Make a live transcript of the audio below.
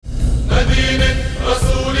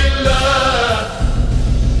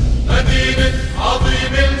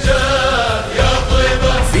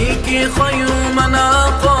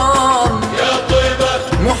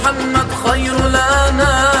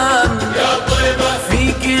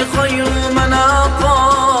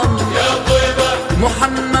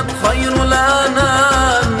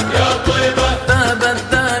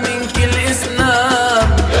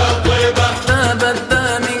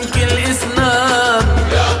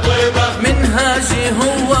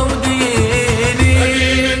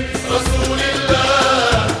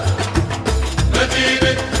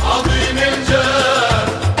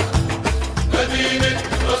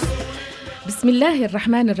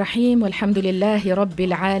الرحمن الرحيم، والحمد لله رب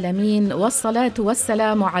العالمين، والصلاة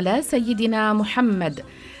والسلام على سيدنا محمد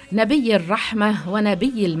نبي الرحمة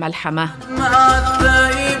ونبي الملحمة.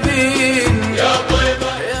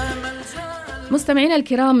 مستمعينا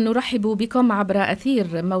الكرام، نرحب بكم عبر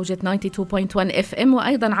أثير موجة 92.1 FM،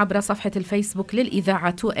 وأيضا عبر صفحة الفيسبوك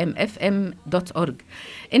للإذاعة 2mfm.org.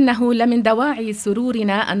 إنه لمن دواعي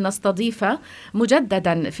سرورنا أن نستضيف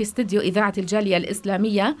مجددا في استديو إذاعة الجالية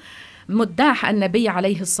الإسلامية مداح النبي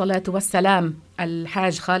عليه الصلاة والسلام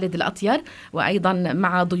الحاج خالد الأطير، وأيضا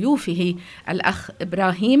مع ضيوفه الأخ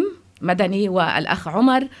إبراهيم مدني والأخ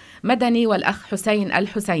عمر مدني والأخ حسين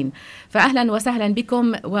الحسين. فأهلا وسهلا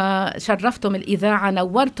بكم، وشرفتم الإذاعة،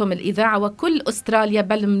 نورتم الإذاعة وكل أستراليا،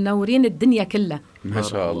 بل منورين الدنيا كلها. ما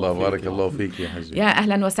شاء الله، بارك الله فيك يا حجي. يا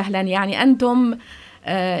أهلا وسهلا. يعني أنتم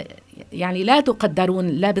يعني لا تقدرون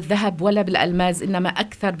لا بالذهب ولا بالألماس، إنما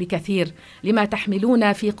أكثر بكثير لما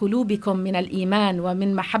تحملون في قلوبكم من الإيمان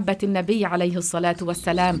ومن محبة النبي عليه الصلاة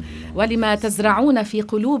والسلام، ولما تزرعون في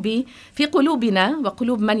قلوبنا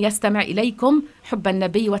وقلوب من يستمع إليكم حب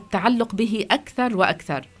النبي والتعلق به أكثر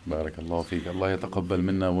وأكثر. بارك الله فيك، الله يتقبل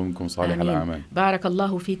منا ومنكم صالح الأعمال. بارك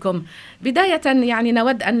الله فيكم. بداية يعني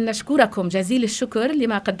نود أن نشكركم جزيل الشكر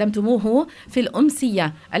لما قدمتموه في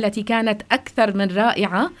الأمسية التي كانت أكثر من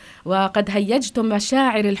رائعة، وقد هيجتم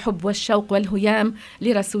مشاعر الحب والشوق والهيام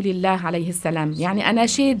لرسول الله عليه السلام. يعني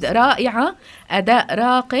أناشيد رائعة، أداء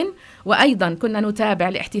راق، وأيضا كنا نتابع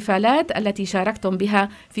الاحتفالات التي شاركتم بها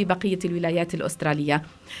في بقية الولايات الأسترالية.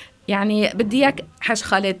 يعني بدي إياك حاج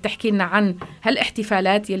خالد تحكي لنا عن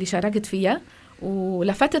هالاحتفالات يلي شاركت فيها،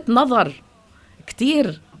 ولفتت نظر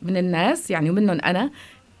كتير من الناس، يعني ومنهم أنا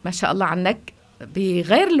ما شاء الله عنك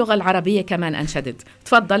بغير اللغة العربية كمان أنشدت.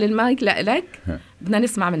 تفضل، المايك لك، بدنا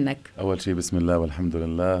نسمع منك. أول شيء بسم الله والحمد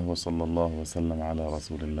لله وصلى الله وسلم على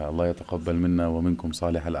رسول الله. الله يتقبل منا ومنكم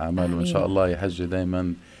صالح الأعمال. آمين. وإن شاء الله يا حج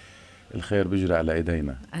دايما الخير بيجري على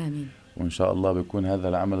إيدينا. آمين. وإن شاء الله بيكون هذا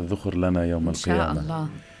العمل ذخر لنا يوم القيامة إن شاء الله.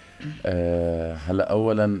 هلأ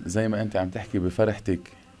أولا زي ما أنت عم تحكي بفرحتك،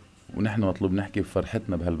 ونحن مطلوب نحكي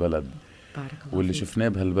بفرحتنا بهالبلد. بارك الله واللي فيك. شفناه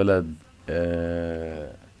بهالبلد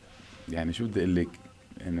يعني شو بدي أقول لك،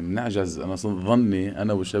 يعني بنعجز، أنا ظني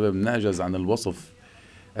أنا والشباب بنعجز عن الوصف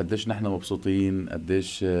قديش نحن مبسوطين،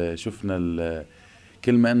 قديش شفنا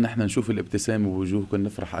كل ما أن نحن نشوف الابتسامة بوجوهكم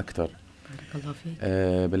نفرح أكتر. بارك الله فيك.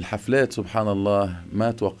 بالحفلات سبحان الله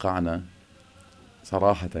ما توقعنا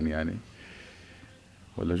صراحة، يعني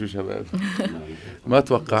ولا شو شباب ما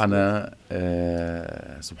توقعنا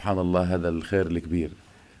سبحان الله هذا الخير الكبير.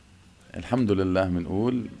 الحمد لله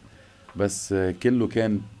منقول، بس كله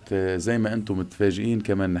كانت زي ما أنتم متفاجئين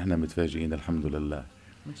كمان نحن متفاجئين الحمد لله.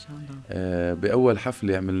 ما شاء الله. بأول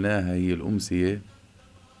حفلة عملناها هي الأمسية،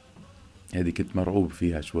 هذه كنت مرعوب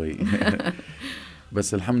فيها شوي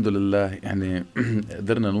بس الحمد لله يعني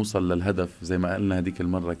قدرنا نوصل للهدف زي ما قلنا هذيك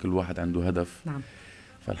المرة، كل واحد عنده هدف. نعم.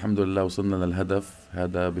 فالحمد لله وصلنا للهدف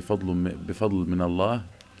هذا بفضل من الله.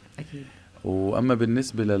 أكيد. وأما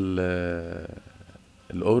بالنسبة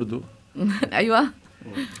الأردو أيوة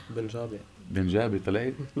بنجابي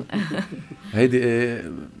طلعت هيدي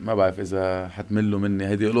إيه، ما بعرف إذا حتملوا مني،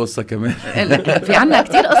 هيدي القصة كمان في عنا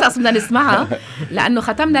كتير قصص بدنا نسمعها، لأنه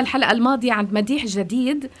ختمنا الحلقة الماضية عند مديح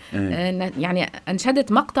جديد. يعني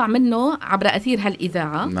أنشدت مقطع منه عبر أثير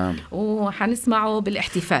هالإذاعة. نعم. وحنسمعه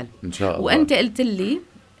بالاحتفال إن شاء الله. وأنت قلت لي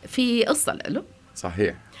في قصة له.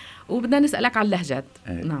 صحيح. وبدنا نسألك عن اللهجات.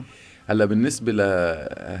 نعم. هلا بالنسبة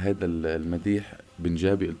لهذا المديح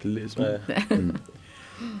بنجابي قلت لي اسمه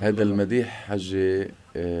هذا المديح حجي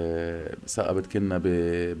سقبت كنا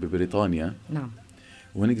ببريطانيا. نعم.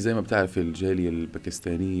 وهناك زي ما بتعرف الجالية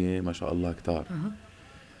الباكستانية ما شاء الله كتار.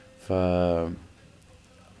 فبعض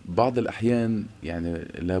الأحيان يعني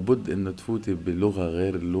لابد أنه تفوتي بلغة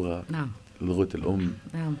غير اللغة. نعم. لغة الأم.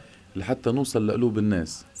 نعم. لحتى نوصل لقلوب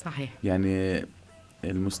الناس. صحيح. يعني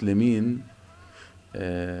المسلمين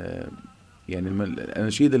يعني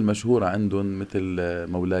الأناشيد المشهورة عندهم مثل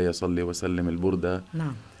مولاي صلي وسلم البردة.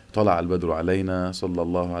 نعم. طلع البدر علينا صلى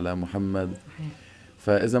الله على محمد. صحيح.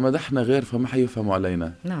 فإذا مدحنا غير فما حيفهموا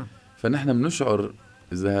علينا. نعم. فنحن بنشعر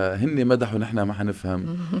إذا هن مدحوا نحن ما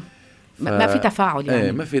حنفهم ما في تفاعل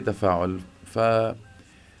يعني. ما في تفاعل.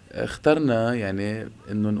 فاخترنا يعني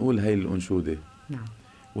إنه نقول هاي الأنشودة. نعم.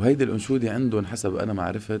 وهيدي الأنشودة عندهم حسب أنا ما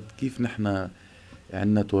عرفت كيف نحن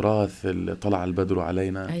عندنا تراث طلع البدر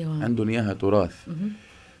علينا. أيوة. عندهم إياها تراث.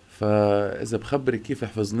 فإذا بخبرك كيف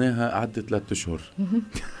حفظناها قعدت 3 أشهر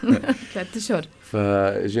 3 أشهر.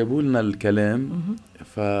 فجابوا لنا الكلام،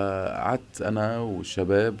 فقعدت أنا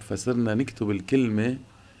والشباب فصرنا نكتب الكلمة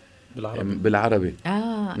بالعربي.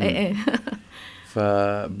 إيه.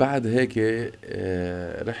 فبعد هيك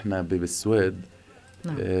رحنا بالسويد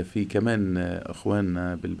في كمان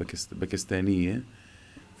اخواننا بالباكستانيه،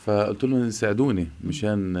 فقلت لهم يساعدوني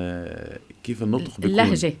مشان كيف النطق بيكون،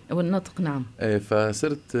 اللهجه او النطق. نعم.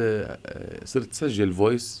 فصرت سجل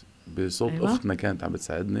فويس بصوت. أيوة. اختنا كانت عم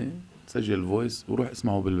بتساعدني تسجل فويس وروح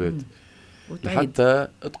اسمعه بالبيت لحتى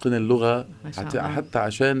اتقن اللغه، حتى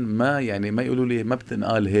عشان ما يقولوا لي ما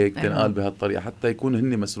بتنقال هيك، تنقال أيوة. بهالطريقه، حتى يكونوا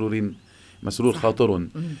هن مسرور خاطرهم.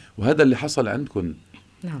 وهذا اللي حصل عندكم.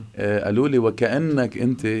 نعم. قالوا لي وكأنك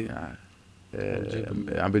انت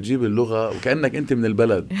عم بتجيب اللغه وكأنك انت من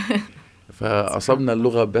البلد. فأصبنا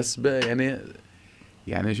اللغه بس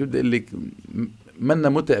يعني شو بدي اقول لك، منا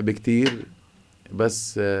متعب كتير،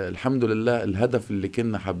 بس الحمد لله الهدف اللي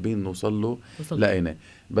كنا حابين نوصل له لقينا.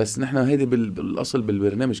 بس نحن هيدي بالاصل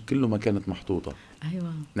بالبرنامج كله ما كانت محطوطه.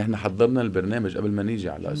 ايوه. نحن حضرنا البرنامج قبل ما نيجي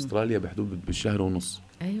على استراليا بحدود بالشهر ونص.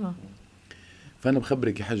 ايوه. فانا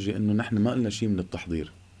بخبرك يا حجي انه نحن ما قلنا شيء من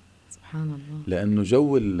التحضير. سبحان الله. لانه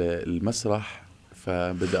جو المسرح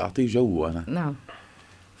فبدي اعطيه جو انا. نعم.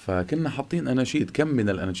 فكنا حاطين اناشيد، كم من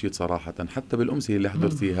الاناشيد صراحه، حتى بالامسيه اللي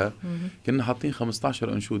حضرتيها كنا حاطين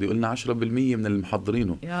 15 انشوده، قلنا 10% من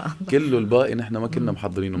المحضرينه، كله الباقي نحن ما كنا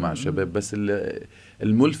محضرينه مع الشباب. بس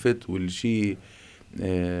الملفت والشيء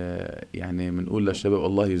يعني بنقول للشباب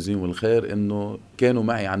الله يجزيهم الخير انه كانوا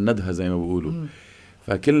معي على الندهه زي ما بيقولوا.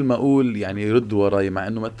 فكل ما اقول يعني يردوا وراي، مع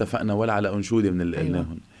انه ما اتفقنا ولا على انشوده من اللي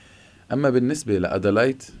قلناهم. اما بالنسبه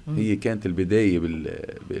لأدلايت هي كانت البدايه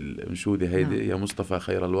بالانشوده هيدي يا مصطفى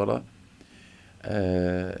خير الورى.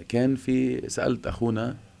 كان في سالت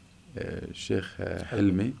اخونا الشيخ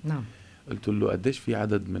حلمي. نعم. قلت له قديش في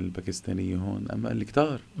عدد من الباكستانيه هون؟ اما قال لي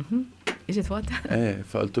كتار. اجت وقتها.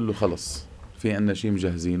 فقلت له خلص في عنا شيء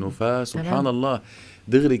مجهزينه. فسبحان الله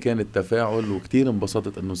دغري كان التفاعل، وكتير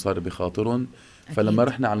انبسطت انه صار بخاطرهم. فلما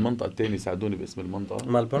رحنا على المنطقة الثانية، ساعدوني باسم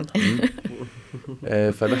المنطقة، ملبورن.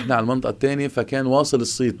 فرحنا على المنطقة الثانية، فكان واصل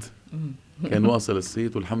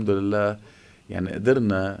الصيت، والحمد لله يعني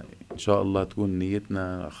قدرنا إن شاء الله تكون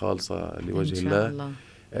نيتنا خالصة لوجه الله.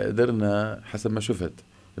 قدرنا حسب ما شفت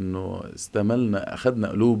إنه استملنا، أخذنا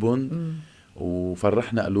قلوبهم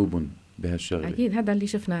وفرحنا قلوبهم بهالشغلة. أكيد هذا اللي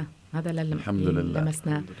شفناه، هذا اللي الحمد لله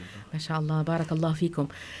لمسناه. ما شاء الله بارك الله فيكم.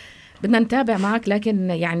 بدنا نتابع معك، لكن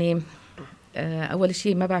يعني أول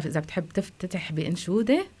شيء ما بعرف إذا بتحب تفتتح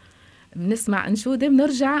بإنشودة. بنسمع إنشودة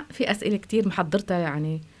بنرجع في أسئلة كتير محضرتها،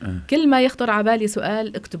 يعني كل ما يخطر على بالي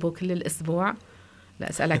سؤال اكتبه كل الأسبوع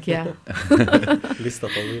لأسألك يا لسه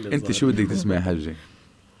طويلة. أنت شو بدك تسمعي حاجة؟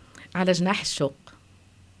 على جناح الشوق.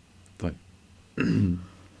 طيب.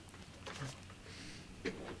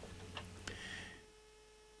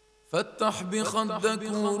 فتح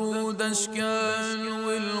بخدك ورود أشكال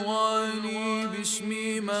والواني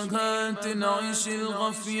بشميمها تنعش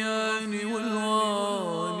الغفيان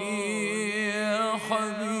والواني يا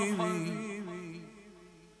حبيبي.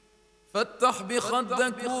 فتح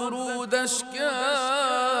بخدك ورود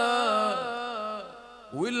أشكال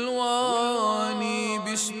والواني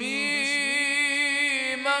بشميمها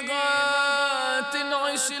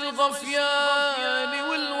تنعش الغفيان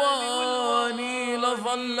والواني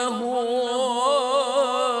لظله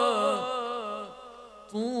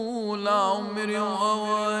طول عمري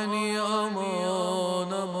وأواني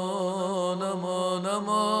أمان أمان أمان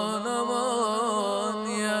أمان أمان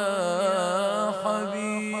يا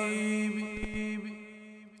حبيبي.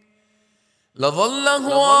 لظله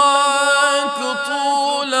عنك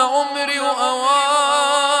طول عمري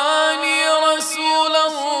وأواني رسول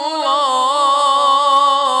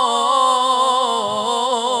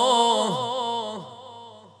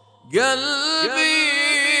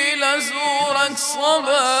قلبي لزورك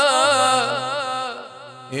صبا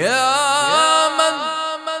يا من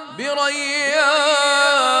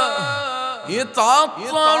برياه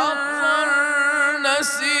يتعطر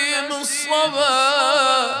نسيم الصبا.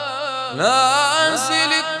 لا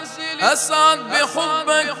زلت أسعد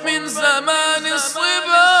بحبك من زمان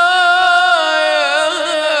الصبا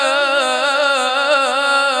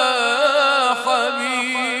يا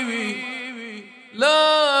حبيبي.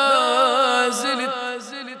 لا زلت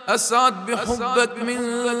أسعد بحبك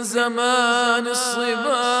من زمان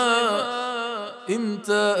الصبا.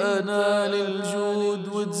 إمتى أنال الجود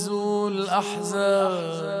وتزول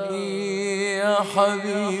أحزاني يا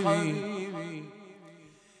حبيبي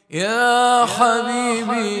يا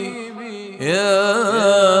حبيبي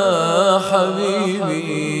يا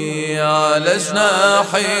حبيبي. على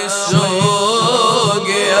جناح الشوق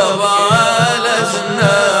يابا على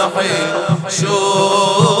جناح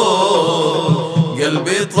الشوق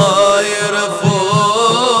قلبي طاير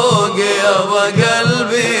فوق يابا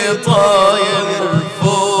قلبي طاير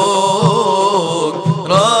فوق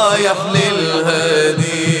رايح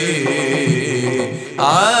للهدي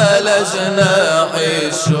جناح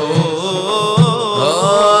الشوق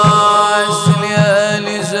عش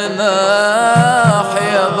ليالي جناح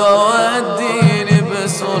يا بوديني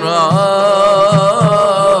بسرعة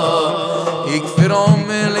يكثر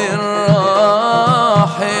عمري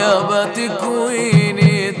الراح يا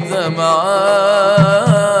بتكويني الدمعة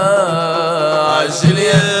عش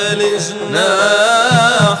ليالي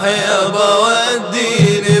جناح يا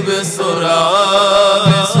بوديني بسرعة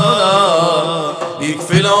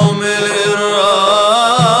يكفي العمر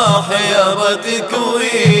الراح يا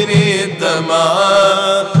بتكويني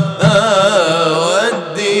الدمعة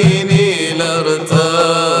وديني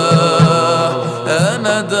لارتاح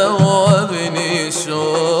أنا دوبني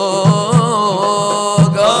شوق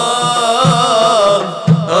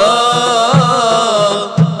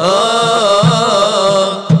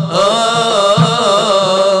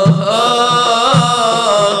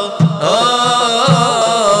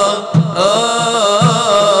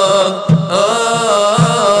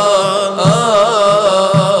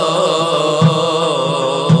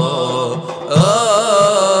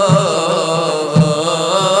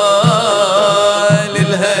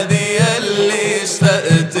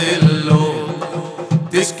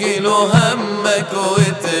تشكيله همك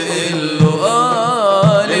وتقله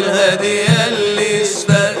للهدية اللي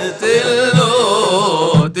اشتقت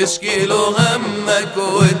له تشكيله همك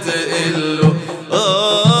وتقله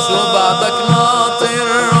شو بعدك ناطر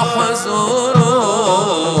روح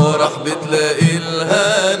زوره رح بتلاقي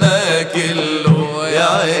الهنا كله يا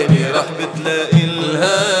عيني رح بتلاقي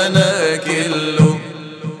الهنا كله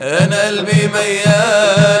انا قلبي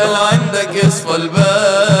ميال عندك يصفى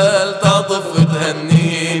البال تعطف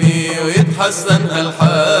وتهنيني ويتحسن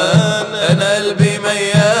هالحال انا قلبي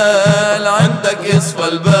ميال عندك يصفى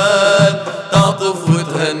البال تعطف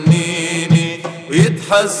وتهنيني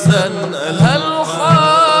ويتحسن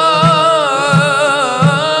هالحال.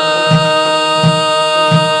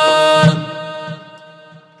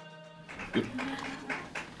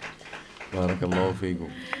 بارك الله فيكم.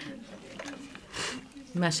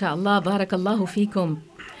 ما شاء الله، بارك الله فيكم.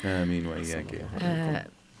 آمين وإياك.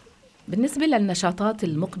 بالنسبة للنشاطات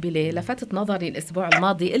المقبلة لفتت نظري الأسبوع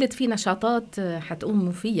الماضي قلت في نشاطات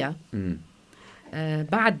حتقوم فيها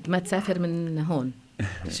بعد ما تسافر من هون.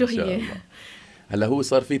 شو هي؟ هلا هو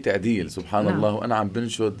صار في تعديل سبحان نعم. الله، وأنا عم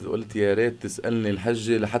بنشد قلت يا ريت تسألني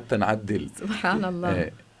الحجة لحتى نعدل. سبحان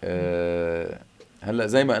الله. هلا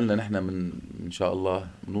زي ما قلنا نحن إن شاء الله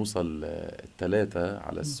بنوصل الثلاثة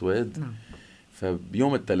على السويد. نعم.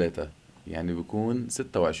 فبيوم الثلاثة يعني بيكون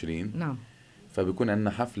 26. نعم. فبيكون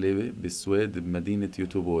عندنا حفلة بالسويد بمدينة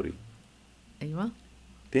يوتوبوري. أيوة.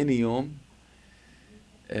 تاني يوم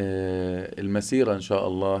المسيرة إن شاء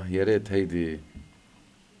الله يا ريت هيدي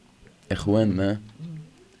إخواننا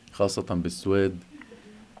خاصة بالسويد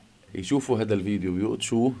يشوفوا هذا الفيديو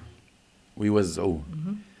ويقطشوه ويوزعوه.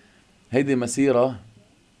 هيدي مسيرة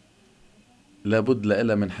لابد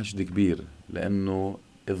لها من حشد كبير، لأنه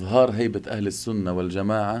إظهار هيبة أهل السنة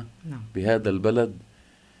والجماعة بهذا البلد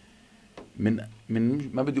من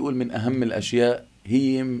ما بدي أقول من أهم الأشياء،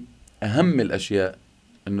 هي أهم الأشياء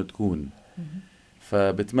أنه تكون.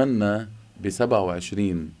 فبتمنى ب27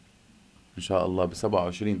 إن شاء الله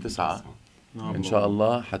ب27/9 إن شاء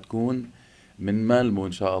الله حتكون من مالمو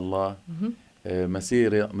إن شاء الله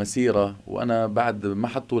مسيرة وأنا بعد ما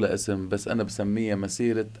حطوا لها اسم، بس أنا بسميها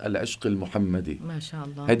مسيرة العشق المحمدي. ما شاء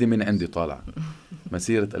الله. هذه من عندي طالعة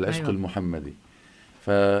مسيرة العشق أيوة. المحمدي.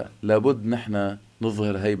 فلابد نحن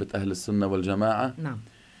نظهر هيبة أهل السنة والجماعة. نعم.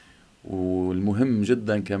 والمهم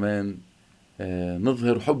جدا كمان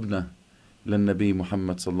نظهر حبنا للنبي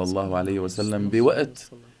محمد صلى الله عليه وسلم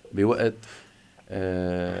بوقت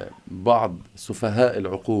بعض سفهاء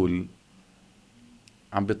العقول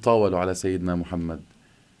عم بيتطاولوا على سيدنا محمد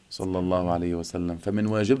صلى الله عليه وسلم. فمن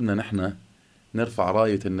واجبنا نحن نرفع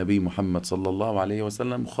راية النبي محمد صلى الله عليه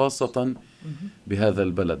وسلم، خاصة بهذا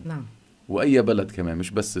البلد. نعم. وأي بلد كمان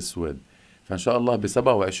مش بس السويد. فإن شاء الله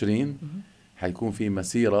ب27 حيكون في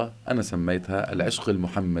مسيرة أنا سميتها العشق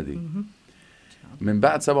المحمدي. من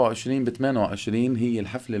بعد 27 ب28 هي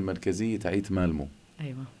الحفلة المركزية تعيت مالمو.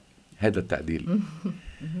 أيوة. هذا التعديل.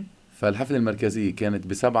 فالحفلة المركزية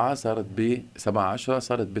كانت ب7 صارت ب17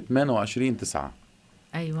 صارت ب28/9.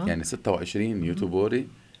 أيوة. يعني 26 يوتوبوري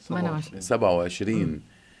 27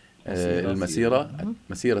 المسيرة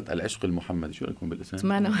مسيرة العشق المحمدي. شو لكم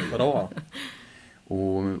بالاسم؟ روعة.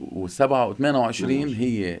 و28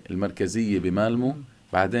 هي المركزية بمالمو.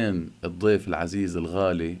 بعدين الضيف العزيز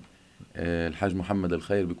الغالي الحاج محمد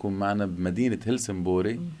الخير بيكون معنا بمدينة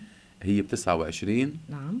هلسنبوري، هي ب29.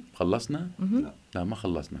 نعم. خلصنا؟ لا ما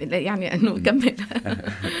خلصنا. لا يعني أنه كمل.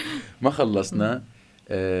 ما خلصنا.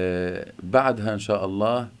 بعدها إن شاء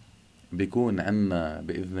الله بيكون عنا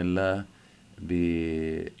بإذن الله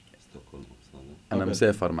أنا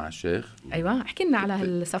مسافر مع الشيخ. أيوة، احكي لنا على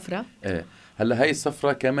هالسفرة. هلا هاي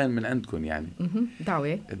السفرة كمان من عندكم يعني.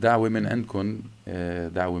 دعوة من عندكم،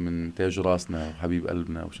 دعوة من تاج راسنا وحبيب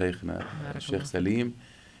قلبنا وشيخنا الشيخ سليم.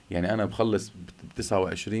 يعني أنا بخلص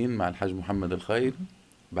 29 مع الحاج محمد الخير،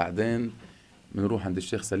 بعدين بنروح عند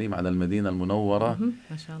الشيخ سليم على المدينة المنورة.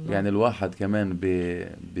 ما شاء الله. يعني الواحد كمان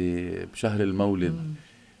بشهر المولد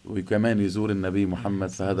وكمان يزور النبي محمد،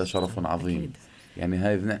 فهذا شرف عظيم. أكيد. يعني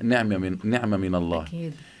هذه نعمة من الله.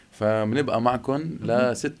 أكيد. فبنبقى معكم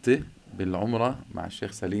ل6 بالعمرة مع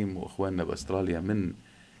الشيخ سليم وإخواننا بأستراليا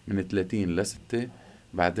من 30 ل6.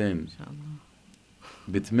 بعدين إن شاء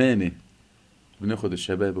الله ب8 بناخد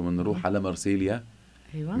الشباب وبنروح على مرسيليا.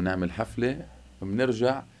 أيوة. بنعمل حفلة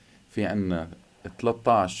وبنرجع. في عنا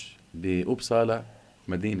 13 بأوبسالا،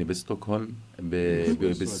 مدينة بستوكهولم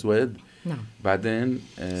بالسويد. نعم. بعدين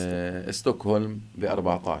ستوكهولم ب14.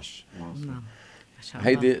 نعم.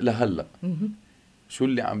 هيدي لهلا. شو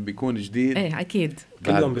اللي عم بيكون جديد؟ ايه اكيد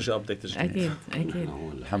كل يوم بيجي ابديت جديد. اكيد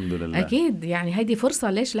الحمد لله. اكيد. يعني هيدي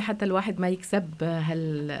فرصه، ليش لحتى الواحد ما يكسب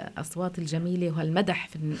هالاصوات الجميله وهالمدح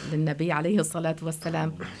للنبي عليه الصلاه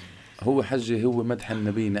والسلام. هو حجي، هو مدح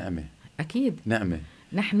النبي نعمه. اكيد نعمه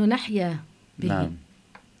نحن نحيا به. نعم.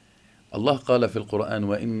 الله قال في القرآن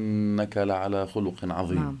وإنك لعلى خلق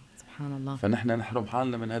عظيم. نعم سبحان الله. فنحن نحرم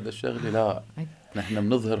حالنا من هذا الشغل؟ لا، نحن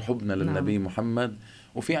بنظهر حبنا للنبي. نعم. محمد.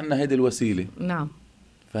 وفي عنا هذه الوسيلة. نعم.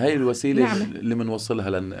 فهي الوسيلة. نعم. اللي منوصلها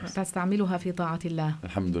للناس، تستعملها في طاعة الله.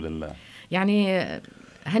 الحمد لله. يعني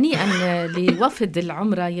هنيئا لوفد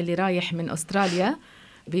العمرة يلي رايح من أستراليا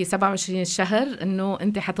ب27 الشهر، إنه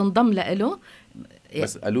أنت حتنضم له.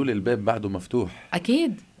 بس قالوا لي الباب بعده مفتوح.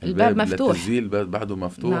 أكيد الباب مفتوح، التسجيل بعده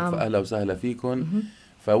مفتوح. نعم. فأهلا وسهلا فيكم.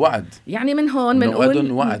 فوعد يعني من هون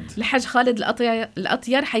بنقول وعد. الحاج خالد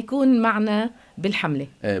الأطير حيكون معنا بالحملة.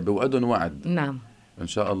 بوعدن وعد. نعم إن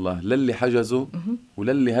شاء الله. للي حجزوا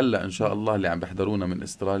وللي هلأ إن شاء الله اللي عم بيحضرونا من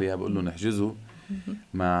استراليا، بقول لهم احجزوا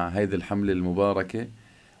مع هيدي الحملة المباركة.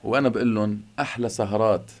 وأنا بقول لهم أحلى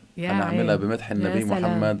سهرات هنعملها بمدح النبي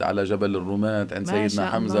محمد على جبل الرماة عند سيدنا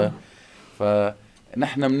حمزة.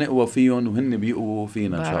 فنحن بنقوى فيهم وهن بيقووا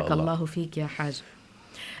فينا إن شاء الله. بارك الله فيك يا حاج.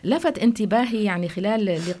 لفت انتباهي يعني خلال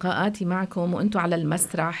لقاءاتي معكم وأنتم على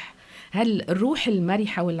المسرح، هل الروح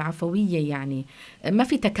المرحة والعفوية، يعني ما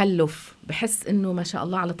في تكلف، بحس إنه ما شاء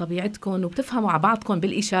الله على طبيعتكم وبتفهموا على بعضكم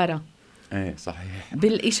بالإشارة. ايه صحيح.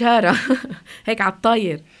 بالإشارة هيك على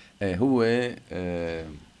الطاير. هو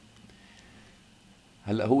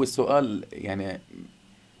هلا هو السؤال يعني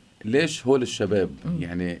ليش هول الشباب؟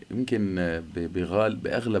 يعني يمكن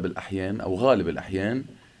بأغلب الأحيان أو غالب الأحيان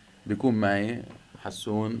بيكون معي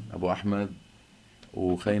حسون، أبو أحمد،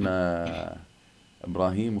 وخينا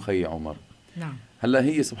إبراهيم، وخي عمر. نعم. هلا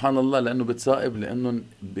هي سبحان الله لأنه بتصائب، لأنه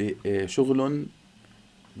شغل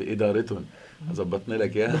بإدارتهم. زبطنا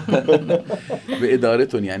لك يا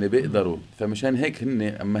بإدارتهم، يعني بيقدروا. فمشان هيك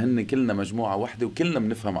هن كلنا مجموعة واحدة وكلنا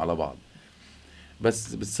بنفهم على بعض.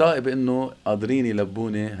 بس بتصائب إنه قادرين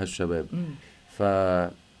يلبوني هالشباب.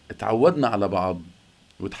 فتعودنا على بعض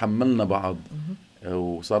وتحملنا بعض.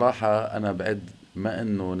 وصراحة أنا بعد ما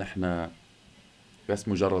إنه نحن بس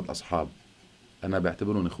مجرد أصحاب، أنا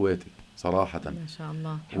بعتبرهم إخواتي صراحة. ما شاء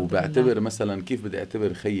الله. وبعتبر مثلا كيف بدي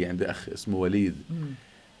أعتبر خيي، عندي أخ اسمه وليد.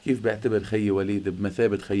 كيف بعتبر خيي وليد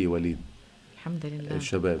بمثابة خيي وليد. الحمد لله.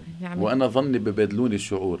 الشباب يعني. وأنا ظني ببادلوني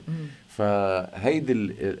الشعور. فهيدي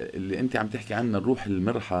اللي أنت عم تحكي عنها، الروح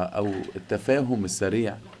المرحة أو التفاهم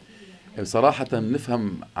السريع، صراحة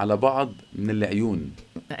نفهم على بعض من العيون.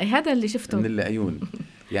 هذا اللي شفته من العيون.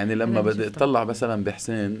 يعني لما بدي اطلع مثلا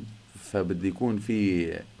بحسين، فبدي يكون في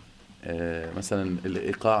مثلا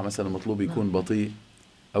الإيقاع مثلا مطلوب يكون بطيء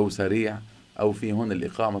أو سريع، أو في هون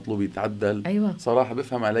الإيقاع مطلوب يتعدل. أيوة. صراحة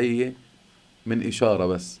بفهم علي من إشارة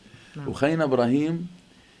بس. نعم. وخينا إبراهيم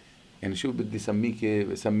يعني شو بدي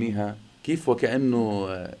سميها كيف، وكأنه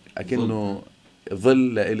أكنه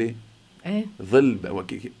ظل لإلي. ايه ظل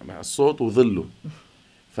الصوت وظله.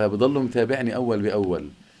 فبضله متابعني أول بأول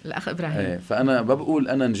الأخ إبراهيم. فأنا بقول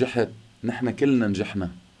أنا نجحت، نحن كلنا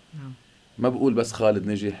نجحنا. نعم. ما بقول بس خالد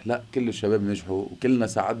نجح، لا، كل الشباب نجحوا وكلنا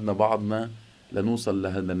ساعدنا بعضنا لنوصل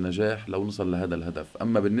لهذا النجاح، لو نوصل لهذا الهدف.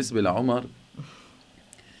 أما بالنسبة لعمر،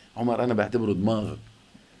 عمر أنا بعتبره دماغ.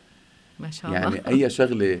 ما شاء الله. يعني أي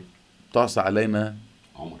شغلة تعصى علينا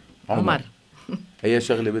عمر. أي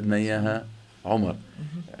شغلة بدنا إياها عمر،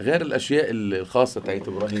 غير الأشياء الخاصة تاعت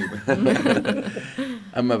إبراهيم.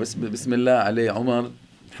 أما بسم الله عليه عمر،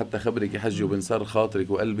 حتى خبرك يا حجي وبنسر خاطرك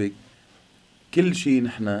وقلبك، كل شيء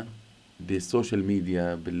نحن بالسوشيال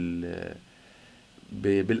ميديا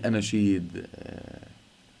بالأناشيد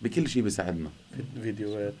بكل شيء بيساعدنا،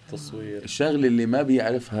 فيديوهات، تصوير. الشغله اللي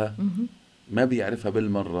ما بيعرفها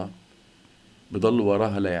بالمره بضل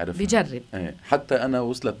وراها لا يعرفها، بيجرب. حتى انا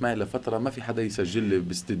وصلت معي لفتره ما في حدا يسجل لي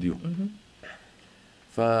باستديو،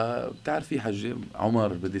 فبتعرفي حجي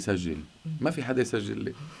عمر بدي سجل، ما في حدا يسجل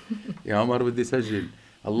لي. يا عمر بدي سجل،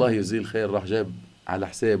 الله يجزيه الخير، راح جاب على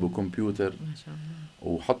حسابه كمبيوتر ما شاء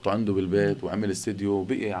الله وحطه عنده بالبيت وعمل استديو،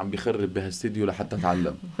 وبقي عم بيخرب بهالاستديو لحتى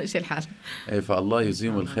تعلم. مش الحال. فالله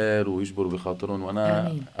يجزيهم الخير ويجبر بخاطرهم، وانا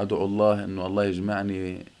آمين. ادعو الله انه الله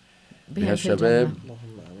يجمعني بهالشباب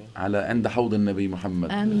على عند حوض النبي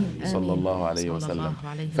محمد. آمين. صلى الله عليه صلى وسلم. الله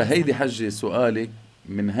عليه فهيدي وسلم. حجي سؤالك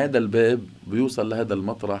من هذا الباب بيوصل لهذا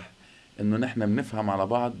المطرح، انه نحن بنفهم على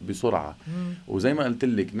بعض بسرعة. وزي ما قلت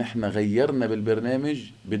لك نحن غيرنا بالبرنامج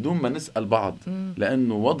بدون ما نسأل بعض،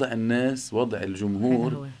 لانه وضع الناس، وضع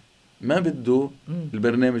الجمهور ما بده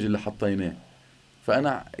البرنامج اللي حطيناه.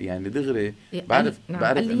 فانا يعني دغري بعرف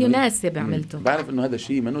اللي يناسب عملته. بعرف انه هذا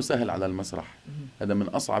الشيء منه سهل على المسرح، هذا من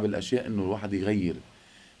اصعب الاشياء انه الواحد يغير.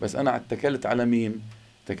 بس انا اتكلت على مين؟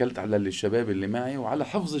 اتكلت على الشباب اللي معي وعلى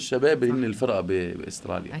حفظ الشباب اللي هن الفرقة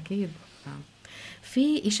باستراليا. اكيد.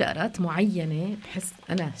 في اشارات معينه بحس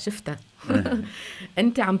انا شفتها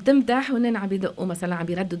انت عم تمدح وهن عم يدقوا مثلا عم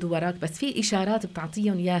يرددوا وراك، بس في اشارات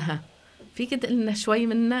بتعطيهم اياها، فيك تقول لنا شوي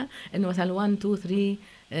منها؟ انه مثلا 1 2 3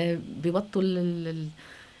 بيبطوا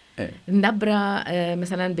النبره،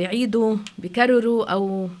 مثلا بيعيدوا بيكرروا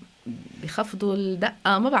او بيخفضوا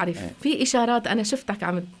الدقه، ما بعرف. في اشارات انا شفتك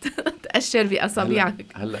عم تأشر باصابعك.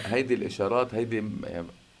 هلا هيدي الاشارات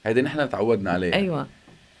هيدي نحن تعودنا عليها. ايوه.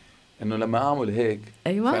 انه لما اعمل هيك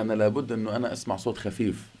أيوة. فانا لابد انه انا اسمع صوت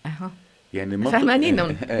خفيف. يعني ما فهمانين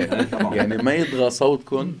يعني ما يطغى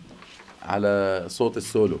صوتكم على صوت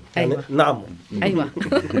السولو. أيوة. نعم. ايوه.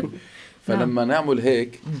 فلما نعمل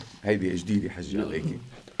هيك هيدي جديده حجي عليكي.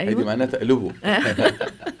 هيدي معناتها قلبه.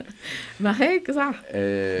 ما هيك صح.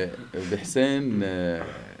 بحسين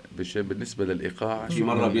بالنسبه للايقاع في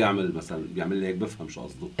مره بيعمل مثلا بيعمل لي هيك بفهم شو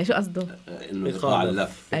قصده. شو قصده؟ انه ايقاع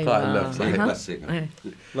اللف. ايقاع اللف صحيح. بس هيك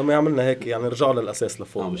لما يعملنا هيك يعني رجعوا للاساس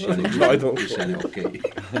لفوق. مش يعني اوكي.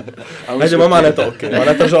 هيدي ما معناتها اوكي،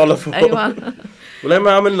 معناتها رجعوا لفوق. ايوه.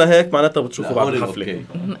 ولما عملنا هيك معناتها بتشوفوا بعد الحفله.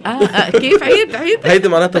 كيف عيد هيدي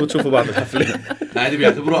معناتها بتشوفوا بعد الحفله. هيدي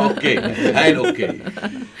بيعتبروها اوكي. هاي الاوكي.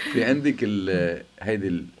 في عندك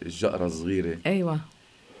هيدي الجقره الصغيره. ايوه.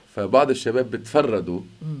 فبعض الشباب بتفردوا،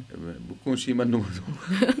 بكون شيء منه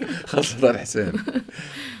خاصة حسين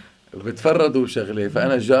بتفردوا شغلة،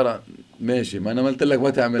 فأنا الجارة ماشي، ما أنا قلت لك ما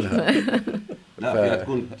تعملها. لا فيها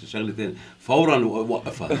تكون شغلتين فورا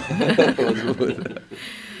وقفها.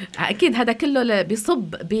 أكيد هذا كله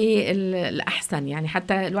بيصب بالأحسن، يعني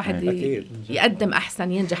حتى الواحد يقدم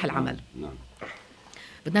أحسن ينجح العمل. نعم.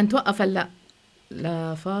 بدنا نتوقف هلا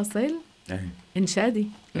لفاصل إنشادي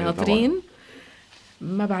ناطرين.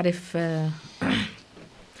 ما بعرف.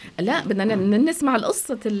 لا بدنا نسمع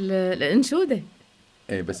القصة الأنشودة.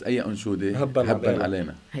 ايه بس أي أنشودة؟ هبن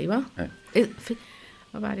علينا. أيوة.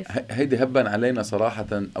 ما بعرف. هيدي هبن علينا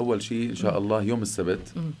صراحة. أول شيء إن شاء الله يوم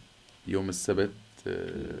السبت. يوم السبت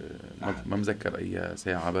ما مذكر أي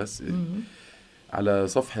ساعة، بس على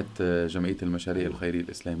صفحة جمعية المشاريع الخيرية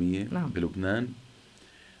الإسلامية بلبنان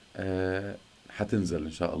حتنزل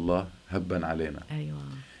إن شاء الله هبن علينا. أيوة.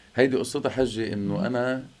 هيدي قصتها حجي انه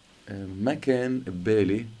انا ما كان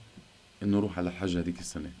ببالي انه اروح على الحج هذيك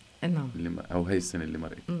السنه او هاي السنه اللي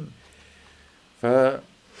مرقت.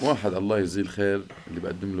 فواحد الله يجزيه الخير اللي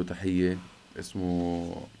بقدم له تحيه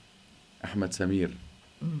اسمه احمد سمير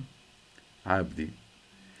عابدي.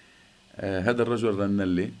 هذا الرجل رن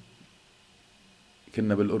لي،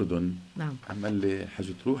 كنا بالاردن. نعم. عمل لي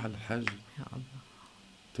حج تروح على الحج؟ يا الله.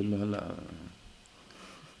 قلت له هلا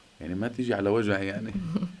يعني ما تيجي على وجهي يعني.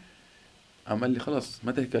 عمل لي خلص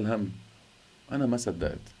ما تهكى الهم. أنا ما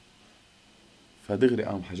صدقت، فدغري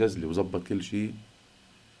قام حجز لي وزبط كل شيء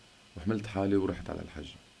وحملت حالي ورحت على الحج.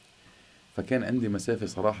 فكان عندي مسافة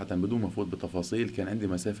صراحة بدون ما فوت بتفاصيل، كان عندي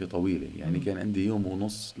مسافة طويلة يعني كان عندي يوم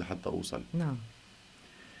ونص لحتى أوصل. نعم.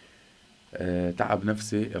 تعب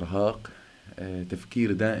نفسي، إرهاق،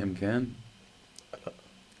 تفكير دائم كان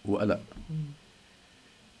وقلق.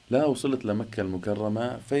 لا وصلت لمكة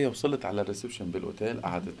المكرمة، فهي وصلت على الريسبشن بالأوتيل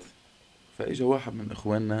قعدت، فإجا واحد من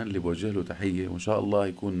إخواننا اللي بوجه له تحية وإن شاء الله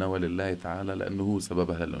يكون نوى لله تعالى لأنه هو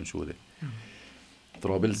سبب هالأنشودة.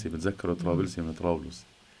 طرابلسي، بتذكره طرابلسي من طرابلس.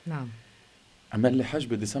 نعم. عمل لي حج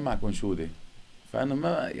بدي سمعك أنشودة، فأنا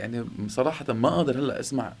ما يعني صراحة ما أقدر هلأ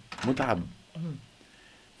أسمع، متعب.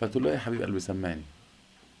 فقلت له يا حبيب قلبي سمعني.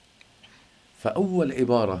 فأول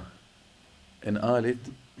عبارة انقالت،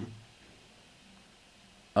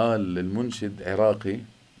 قال المنشد عراقي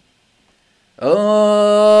أريد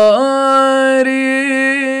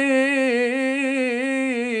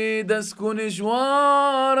أسكن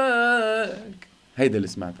جوارك. هيدا اللي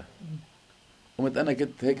سمعتها. قمت أنا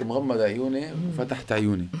كنت هيك مغمض عيوني وفتحت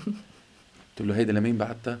عيوني. قلت له هيدا لمين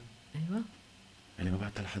بعتها؟ أيوة. قال لي ما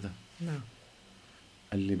بعتها لحدا. نعم.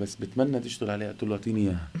 قال لي بس بتمنى تشتغل عليها. قلت له اعطيني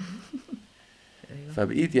اياها. أيوة.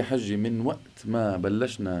 فبقيت يا حجي من وقت ما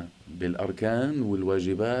بلشنا بالاركان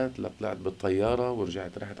والواجبات لطلعت بالطياره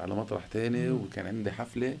ورجعت رحت على مطرح تاني وكان عندي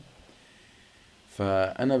حفله.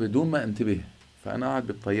 فانا بدون ما انتبه، فانا قاعد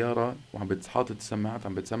بالطياره وعم حاطط السماعات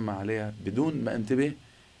عم بتسمع عليها بدون ما انتبه،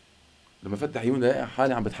 لما فتح عيوني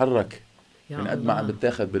حالي عم بتحرك من قد ما عم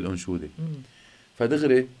بتاخد بالانشوده.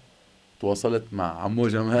 فدغري تواصلت مع عمو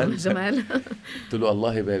جمال. قلت له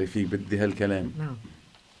الله يبارك فيك بدي هالكلام. نعم.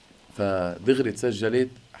 فدغري تسجلت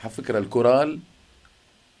فكرة الكورال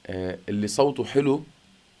اللي صوته حلو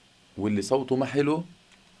واللي صوته ما حلو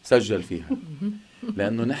سجل فيها.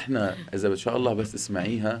 لأنه نحن إذا إن شاء الله بس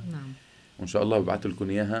اسمعيها وإن شاء الله ببعث لكم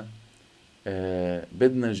إياها.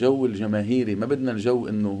 بدنا الجو الجماهيري، ما بدنا الجو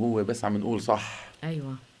إنه هو بس عم نقول صح.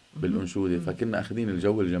 أيوة. بالأنشودة. فكنا أخذين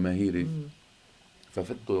الجو الجماهيري.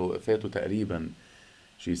 فاتوا تقريبا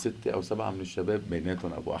شي 6 أو 7 من الشباب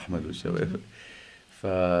بيناتهم أبو أحمد والشباب.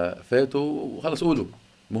 ففاتوا وخلص قولوا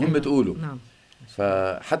مهم تقولوا. نعم.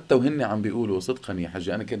 فحتى وهن عم بيقولوا صدقا يا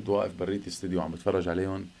حجي أنا كنت واقف بريت الاستديو عم بتفرج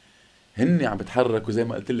عليهم، هن عم بتحركوا زي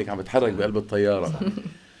ما قلت لك عم بتحرك بقلب الطيارة.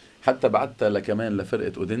 حتى بعتها لكمان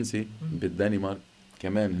لفرقة أودنسي بالدنمارك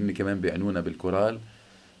كمان، هن كمان بيعنونا بالكورال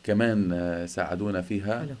كمان ساعدونا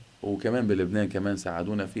فيها. وكمان بلبنان كمان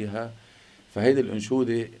ساعدونا فيها. فهيدي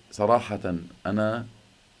الأنشودة صراحة أنا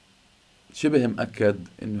شبه مأكد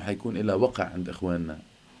إنه حيكون إلى وقع عند إخواننا،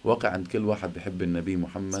 وقع عند كل واحد بحب النبي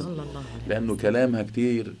محمد صلى الله عليه وسلم. لأنه كلامها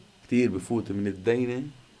كتير كتير بفوت من الدينة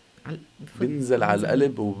بنزل على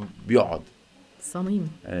القلب وبيقعد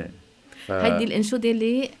صميم. هيدي الأنشودة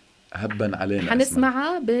اللي هبا علينا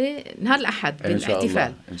حنسمعها بنهار الأحد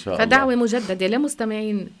بالاحتفال. إن شاء الله. فدعوة مجددة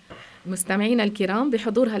مستمعينا الكرام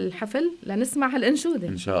بحضور هالحفل لنسمع هالأنشودة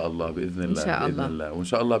إن شاء الله بإذن الله. إن شاء بإذن الله. وإن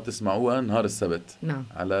شاء الله بتسمعوها نهار السبت. نعم.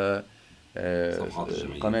 على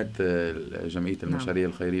قناة جمعية المشاريع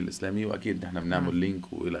الخيرية الإسلامية. وأكيد نحن بنعمل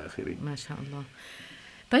لينك وإلى آخره. ما شاء الله.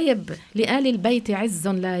 طيب لآل البيت عز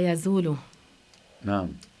لا يزول. نعم.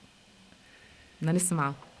 بدنا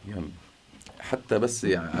نسمعه. يلا حتى بس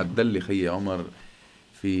يعني عدل خي عمر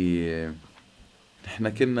في نحن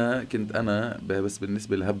كنت أنا بس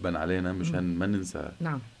بالنسبة لهبا علينا مشان ما ننسى.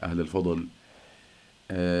 نعم. أهل الفضل.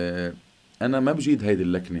 أنا ما بجيد هيدي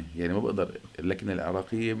اللكنة، يعني ما بقدر اللكنة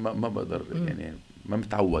العراقية ما بقدر يعني ما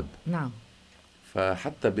متعود. نعم.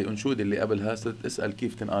 فحتى بأنشود اللي قبلها صرت أسأل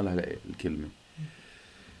كيف تنقالها الكلمة.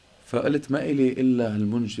 فقلت ما إلي إلا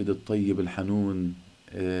المنشد الطيب الحنون.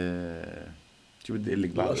 شو بدي أقول لك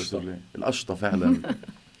بعد الأشطة فعلا.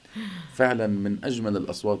 فعلا من أجمل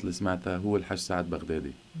الأصوات اللي سمعتها هو الحاج سعد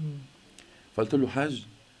بغدادي. فقلت له حاج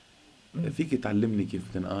فيك تعلمني كيف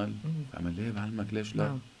تنقال؟ فعمل لي بعلمك ليش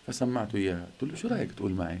لا. فسمعته إياها. قلت له شو رأيك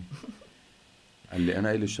تقول معي؟ قال لي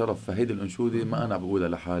أنا إلي الشرف. فهيدي الأنشودة ما أنا بقولها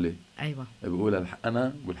لحالي. أيوة. بقولها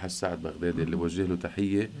أنا والحاج سعد بغدادي اللي بوجه له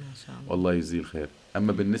تحية والله يجزيه الخير.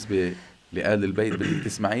 أما بالنسبة لآل البيت بدك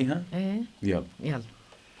تسمعيها؟ إيه. يلا.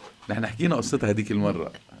 نحن حكينا قصتها هذيك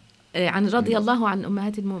المرة. عن رضي الله عن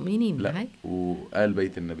أمهات المؤمنين. لا هيك؟ وآل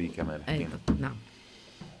بيت النبي كمان حكينا. نعم.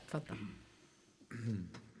 تفضل.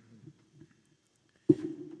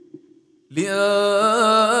 لآل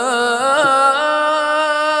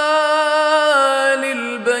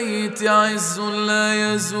البيت عز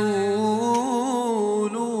لا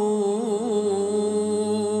يزول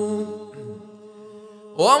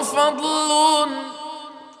وفضل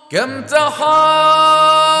كم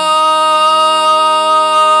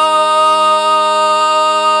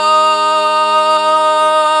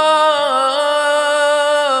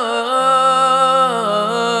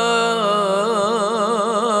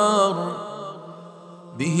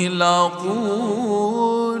به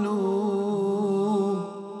العقول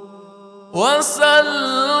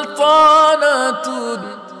وسلطنة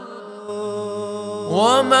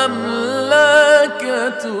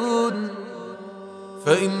ومملكة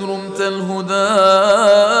فإن رمت الهدى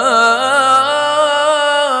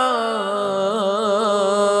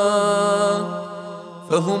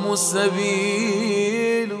فهم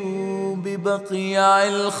السبيل ببقيع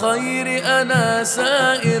الخير أنا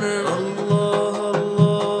سائر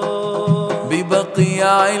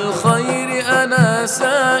ببقيع الخير أنا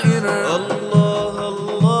سائر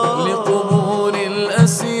لقبور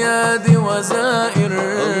الأسياد وزائر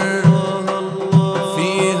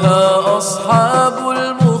فيها أصحاب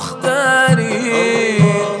المختار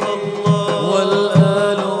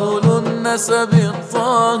النسب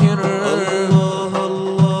الطاهر.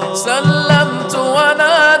 سلمت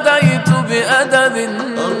وناديت بأدب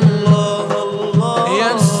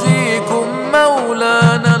يجزيكم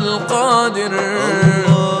مولانا القادر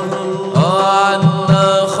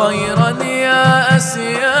عنا خيرا يا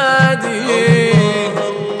أسيادي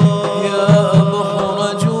يا بحر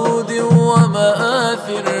جود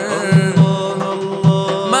ومآثر.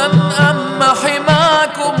 من أم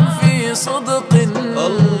حماكم في صدق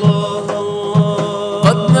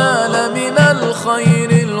قد نال من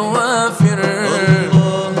الخير الوافر.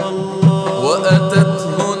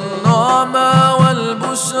 وأتته النعمى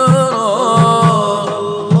والبشرى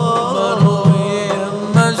مرويا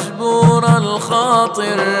مجبور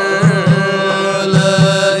الخاطر. لا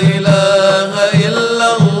إله إلا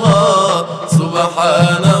الله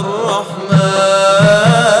سبحان الرحمن.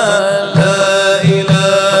 لا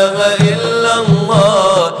إله إلا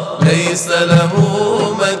الله ليس له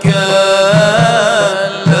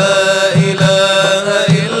مكان. لا إله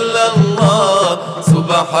إلا الله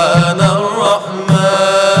سبحان الرحمن.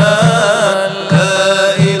 لا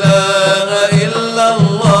إله إلا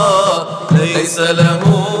الله ليس له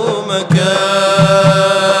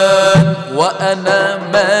مكان. وأنا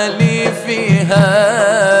مالي فيها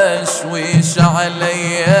شويش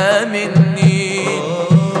عليا مني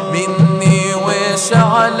وش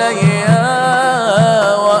عليا.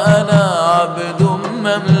 وأنا عبد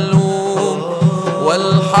مملوم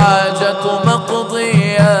والحاجة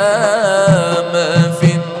مقضية ما في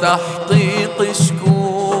التحقيق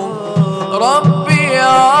شكوم. ربي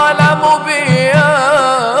أعلم بيا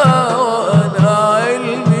وأنا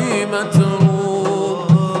علمي متروم.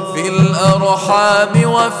 في الأرحام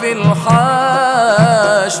وفي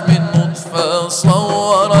الحاش من نطفة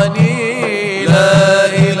صورني. لا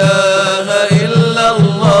إله إلا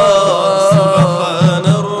الله سبحان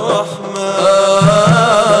الرحمن.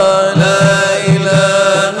 لا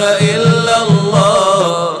إله إلا الله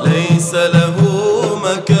ليس له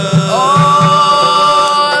مكان.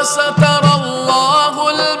 ستر الله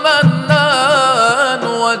المنان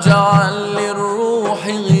وجعل للروح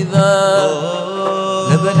غذاء.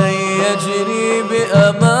 لبني يجري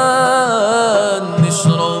بأمان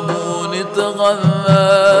نشرب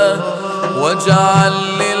نتغذى. وجعل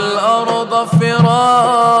للأرض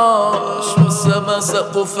فراش والسما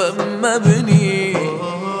سقفا مبني.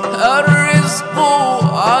 الرزق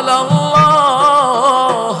على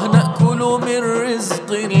الله نأكل من رزق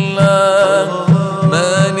الله.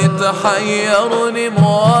 ما نتحير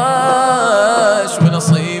نمواش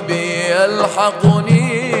ونصيبي يلحقني.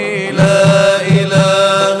 لا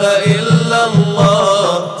إله إلا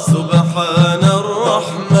الله سبحان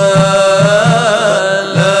الرحمن.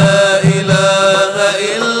 لا إله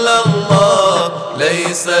إلا الله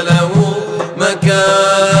ليس له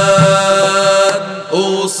مكان.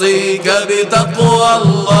 أوصيك بتقوى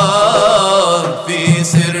الله في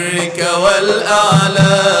سرك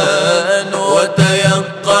والأعلان.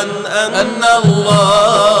 وتيقن أن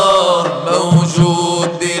الله موجود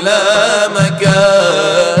بلا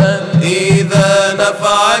مكان. إذا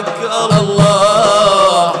نفعك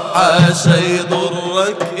الله حاشا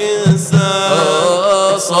يضرك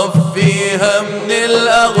إنسان. صفيها من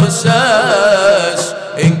الأغشاش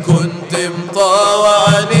إن كنت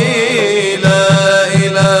مطاوعني. لا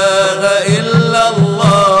إله إلا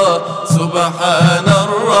الله سبحان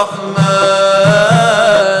الرحمن.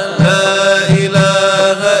 لا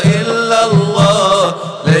إله إلا الله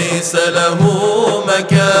ليس له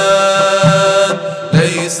مكان.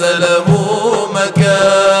 ليس له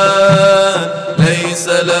مكان. ليس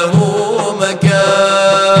له مكان.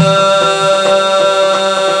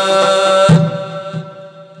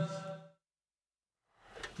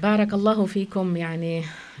 بارك الله فيكم. يعني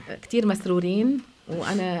كتير مسرورين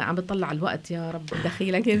وأنا عم بطلع على الوقت. يا رب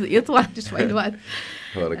دخيلك يطول شوي الوقت.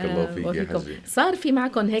 بارك الله فيك يا حجي. صار في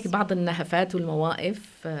معكم هيك بعض النهفات والمواقف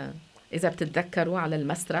إذا بتتذكروا على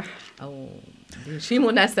المسرح أو شي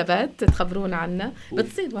مناسبات تخبرونا عنها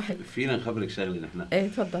بتصير واحد؟ فينا نخبرك شغلة نحن. ايه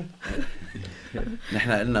تفضل.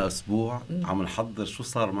 نحن قلنا أسبوع عم نحضر شو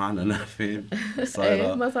صار معنا نهفة صايرة.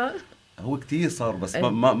 ايه ما صار؟ هو كتير صار بس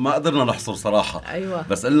ما قدرنا نحصر صراحة. أيوة.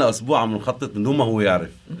 بس قلنا أسبوع عم نخطط من دون ما هو يعرف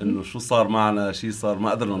إنه شو صار معنا شي صار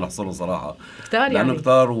ما قدرنا نحصره صراحة. كتار يعني. لأنه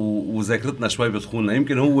كتار وذاكرتنا شوي بتخوننا.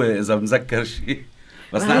 يمكن هو إذا بنذكر شي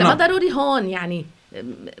بس نحن ما ضروري هون يعني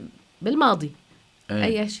بالماضي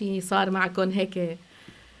أي. أي شيء صار معكم هيك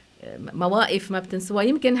مواقف ما بتنسوها.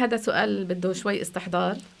 يمكن هذا سؤال بده شوي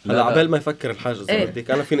استحضار. هلا عبال ما يفكر الحاج إذا إيه.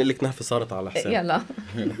 بدك أنا فيني أقول لك نهفة صارت على حساب. يلا.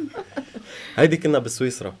 هيدي كنا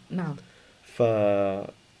بسويسرا. نعم.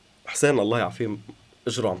 حسين الله يعافيه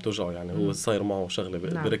اجره عم توجعه يعني هو صاير معه شغله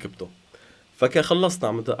بركبته. فكان خلصنا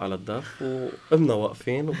عم ندق على الدف وقمنا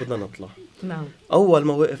واقفين وبدنا نطلع. نعم. اول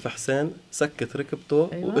ما وقف حسين سكت ركبته.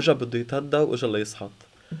 أيوة. واجا بده يتهدى واجا ليصحط.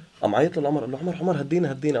 قام عيط له لعمر، قال له عمر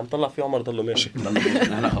هدينا. عم طلع فيه عمر ضله ماشي.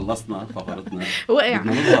 نحن خلصنا فقرتنا وقع.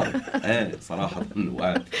 بدنا نظهر. ايه صراحة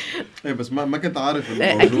وقعت. ايه بس ما كنت عارف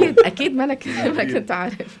انه موجود. اكيد ما كنت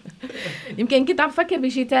عارف. يمكن كنت عم فكر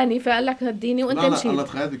بشيء تاني فقال لك هديني وانت مشيت. لا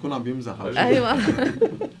تخيل يكون عم بيمزح. ايوه.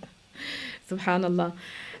 سبحان الله.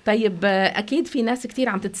 طيب اكيد في ناس كتير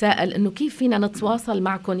عم تتساءل انه كيف فينا نتواصل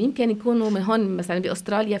معكم. يمكن يكونوا من هون مثلا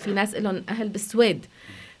باستراليا في ناس لهم اهل بالسويد،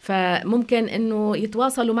 فممكن انه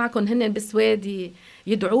يتواصلوا معكم هن بالسويد،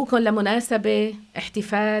 يدعوكم لمناسبة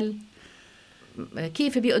احتفال.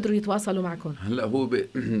 كيف بيقدروا يتواصلوا معكم؟ هلا هو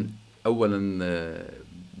اولا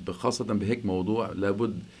خاصة بهيك موضوع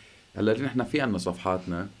لابد. هلا نحن في عنا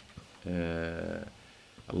صفحاتنا،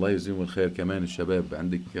 الله يجزيهم الخير كمان الشباب.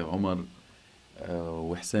 عندك عمر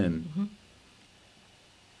وحسين،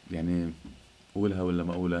 يعني قولها ولا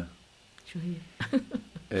ما قولها؟ شو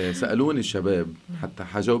هي؟ سألوني الشباب حتى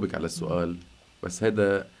حجاوبك على السؤال، بس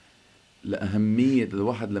هذا لأهمية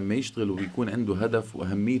الواحد لما يشتغل وبيكون عنده هدف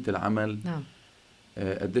وأهمية العمل. نعم.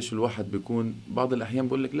 قديش الواحد بيكون بعض الأحيان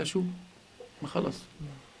بقول لك لا شو ما خلص.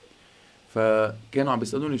 فكانوا عم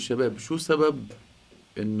بيسألوني الشباب شو سبب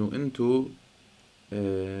إنه أنتوا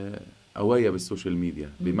قوايا بالسوشيال ميديا،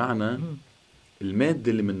 بمعنى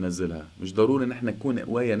المادة اللي بننزلها مش ضروري نحن نكون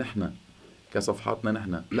قوايا نحن كصفحاتنا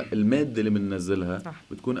نحن، لا المادة اللي بننزلها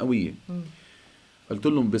بتكون قوية. قلت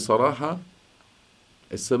لهم بصراحة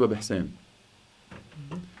السبب حسين.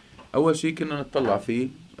 أول شيء كنا نطلع فيه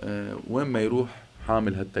وين ما يروح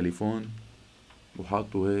حامل هالتليفون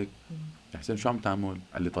وحاطه هيك. حسين شو عم تعمل؟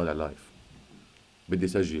 قال لي طالع لايف بدي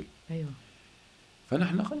سجل. أيوة.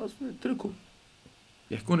 فنحن خلص اتركوا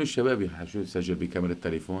يحكون الشباب شو يسجل بكاميرا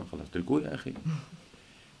التليفون، خلص اتركوه يا أخي.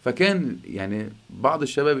 فكان يعني بعض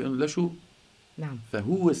الشباب يقولوا لا شو. نعم.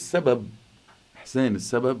 فهو السبب حسين،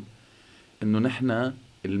 السبب انه نحن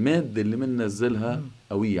المادة اللي بننزلها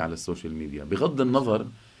قوية على السوشيال ميديا، بغض النظر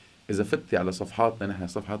اذا فتي على صفحاتنا نحن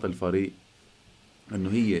صفحات الفريق انه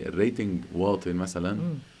هي الريتنج واطي مثلا،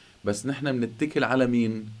 بس نحن بنتكل على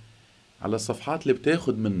مين؟ على الصفحات اللي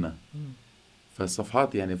بتاخد منا.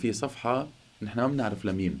 فالصفحات يعني في صفحة نحن ما بنعرف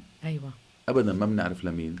لمين. ايوه ابدا ما بنعرف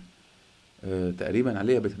لمين. تقريبا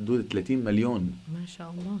عليها بحدود 30 مليون ما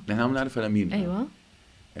شاء الله. نحن ما بنعرفها لمين. ايوه.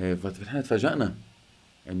 فنحن تفاجأنا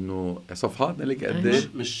انه صفحاتنا لك قديش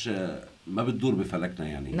مش ما بتدور بفلكنا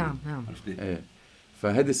يعني. نعم. عرفتي؟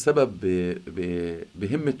 فهذا السبب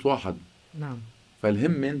بهمة واحد. نعم.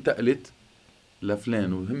 فالهمة انتقلت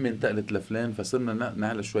لفلان والهمة انتقلت لفلان، فصرنا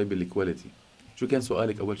نعلى شوي بالكواليتي. شو كان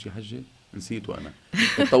سؤالك اول شيء حجة؟ نسيته انا.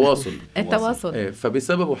 التواصل.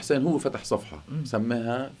 فبسببه حسين هو فتح صفحة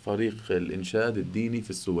سماها فريق الإنشاد الديني في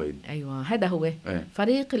السويد. أيوة هذا هو.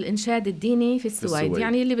 فريق الإنشاد الديني في السويد.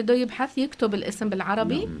 يعني اللي بده يبحث يكتب الاسم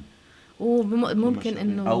بالعربي. وممكن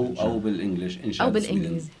انه او بالانجليش انشاد او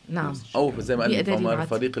بالانجليزي. نعم. او زي ما قال عمر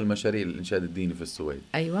فريق المشاريع الانشاد الديني في السويد.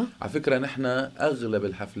 ايوه. على فكره نحن اغلب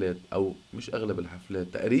الحفلات او مش اغلب الحفلات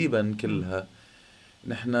تقريبا كلها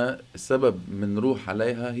نحن السبب من نروح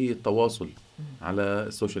عليها هي التواصل على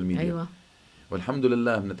السوشيال ميديا. ايوه. والحمد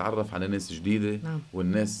لله بنتعرف على ناس جديده. نعم.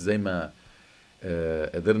 والناس زي ما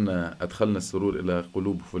قدرنا ادخلنا السرور الى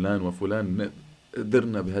قلوب فلان وفلان،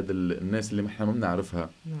 قدرنا بهذا الناس اللي احنا ما بنعرفها.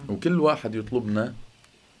 وكل واحد يطلبنا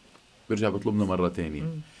بيرجع بيطلبنا مرة تانية.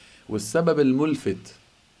 والسبب الملفت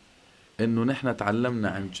انه نحن تعلمنا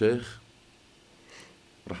عن شيخ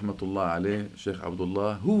رحمة الله عليه، الشيخ عبد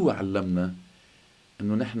الله، هو علمنا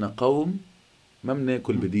انه نحن قوم ما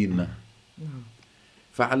بناكل بديننا.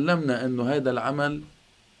 فعلمنا انه هذا العمل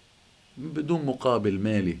بدون مقابل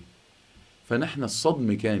مالي. فنحن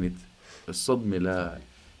الصدمة كانت لا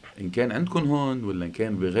إن كان عندكم هون ولا إن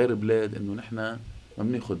كان بغير بلاد إنه نحن ما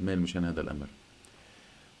بناخد مال مشان هذا الأمر.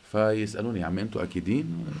 فيسألوني يا عمي أنتوا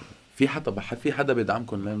أكيدين في حدا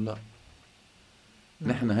بيدعمكم؟ لا.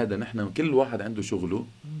 نحن كل واحد عنده شغله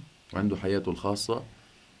وعنده حياته الخاصة،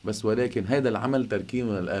 بس ولكن هذا العمل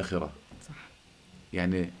تركيبه للآخرة. صح.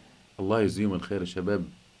 يعني الله يجزيهم الخير الشباب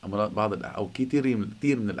أو كتير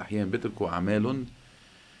من الأحيان بيتركوا أعمالهم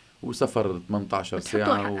وسفر 18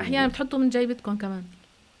 ساعة أحيانا بتحطوا من جيبتكم كمان.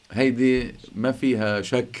 هيدي ما فيها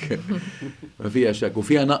شك.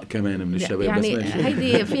 وفيها نق كمان من الشباب. يعني بس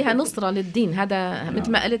هيدي فيها نصرة للدين. هذا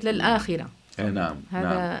مثل ما قلت للآخرة. نعم.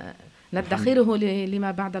 هذا ندخره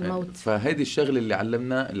لما بعد الموت. فهيدي الشغلة اللي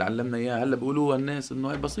علمنا إياها. هلا بيقولوها الناس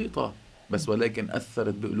إنه هي بسيطة، بس ولكن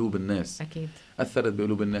أثرت بقلوب الناس. أكيد أثرت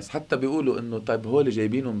بقلوب الناس. حتى بيقولوا إنه طيب هو اللي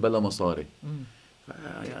جايبينهم بلا مصاري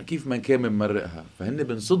كيف ما كان بنمرقها. فهن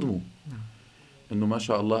بنصدموا انه ما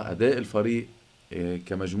شاء الله اداء الفريق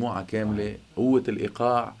كمجموعة كاملة، قوة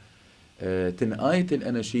الايقاع، تنقاية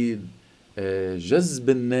الاناشيد، جذب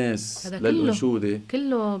الناس للأنشودة،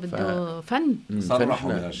 كله بده فن.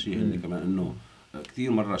 صرحوا بهالشيء هن كمان انه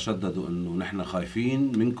كثير مرة شددوا انه نحن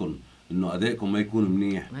خايفين منكم انه ادائكم ما يكون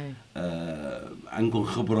منيح، عندكم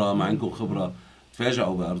خبرة ما عندكم خبرة.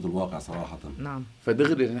 تفاجئوا بأرض الواقع صراحة. نعم.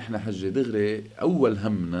 فدغري نحن حجة دغري أول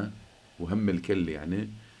همنا وهم الكل، يعني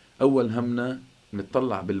أول همنا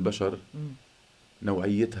نتطلع بالبشر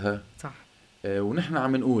نوعيتها، صح. ونحن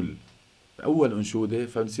عم نقول أول أنشودة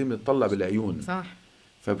فبنصير نتطلع بالعيون، صح.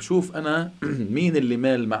 فبشوف أنا مين اللي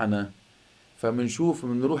مال معنا، فبنشوف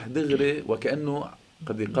بنروح دغري وكأنه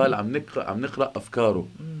قد يقال عم نقرأ أفكاره،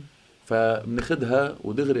 فبناخدها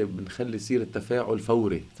ودغري بنخلي يصير التفاعل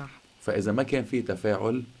فوري، صح. فإذا ما كان في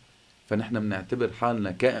تفاعل فنحن بنعتبر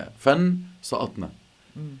حالنا كفن سقطنا.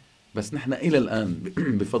 بس نحن إلى الآن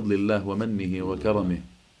بفضل الله ومنه وكرمه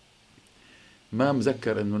ما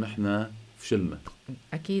مذكر إنه نحن فشلنا.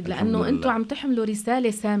 أكيد، لأنه أنتم عم تحملوا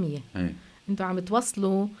رسالة سامية، أنتم عم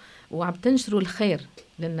توصلوا وعم تنشروا الخير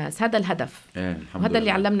للناس، هذا الهدف. وهذا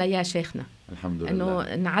اللي علمنا إياه شيخنا، الحمد لله،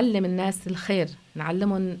 إنه نعلم الناس الخير،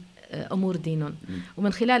 نعلمهم أمور دينهم،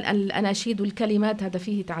 ومن خلال الأناشيد والكلمات هذا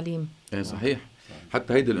فيه تعليم. صحيح.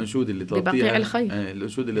 حتى هيدي الأنشودة اللي طلبتيها،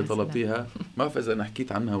 الأنشودة اللي طلبتيها ما بعرف إذا أنا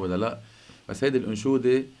حكيت عنها ولا لا، بس هيدي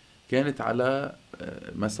الأنشودة كانت على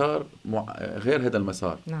مسار غير هذا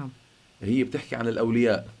المسار. نعم. هي بتحكي عن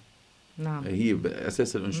الأولياء. نعم. هي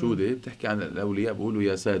بأساس الأنشودة بتحكي عن الأولياء، بقولوا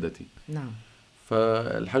يا سادتي. نعم.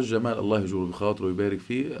 فالحاج جمال الله يجور بخاطره ويبارك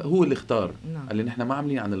فيه هو اللي اختار. نعم. قال لي نحن ما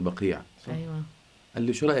عاملين عن البقيع. أيوة. قال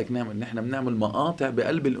لي شو رأيك نعمل نحن بنعمل مقاطع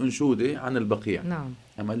بقلب الأنشودة عن البقيع. نعم.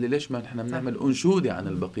 قال لي ليش ما نحن بنعمل أنشودة عن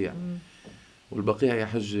البقيع. والبقيع يا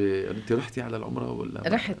حج انت رحتي على العمرة ولا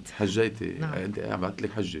رحت حجيتي؟ نعم. انت بعت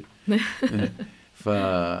لك حجة.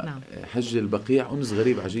 فحج البقيع أنس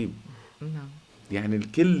غريب عجيب. نعم. يعني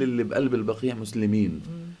الكل اللي بقلب البقيع مسلمين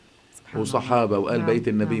وصحابة وقال نعم. بيت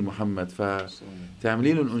النبي نعم. محمد،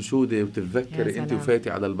 فتعملين الأنشودة وتتذكري انت وفاتي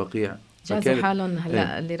على البقيع، جازوا حالهم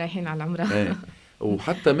هلا اللي رايحين على العمرة.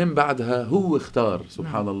 وحتى من بعدها هو اختار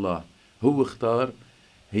سبحان نعم. الله، هو اختار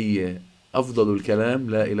هي أفضل الكلام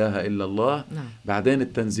لا إله إلا الله. نعم. بعدين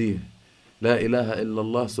التنزيه لا إله إلا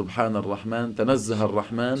الله سبحان الرحمن، تنزه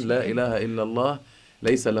الرحمن، لا إله إلا الله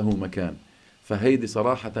ليس له مكان. فهيدي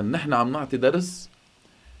صراحة نحن عم نعطي درس.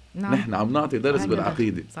 نعم. نحن عم نعطي درس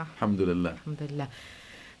بالعقيدة. صح. الحمد لله. الحمد لله.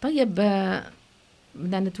 طيب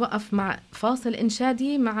بدنا نتوقف مع فاصل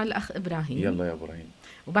إنشادي مع الأخ إبراهيم. يلا يا إبراهيم.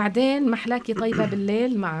 وبعدين محلاكي طيبة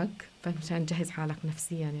بالليل معك، فمشان نجهز حالك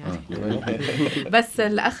نفسيا يعني. بس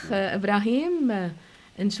الأخ إبراهيم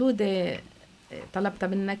انشودة طلبتها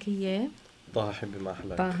منك هي طه حبي ما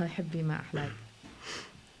أحلاك. طه حبي ما أحلاك.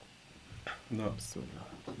 لا بسم الله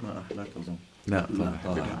ما أحلاك أظن. لا طه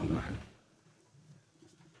حبي ما أحلاك.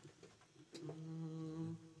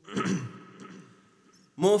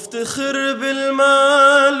 مفتخر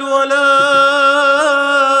بالمال ولا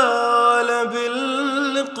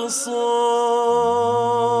بالقصور،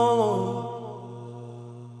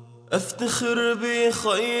 أفتخر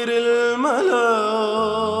بخير الملاخ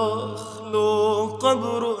لو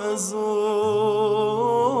قبر أزور،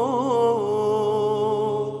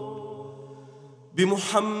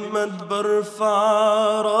 بمحمد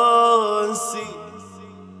برفع راسي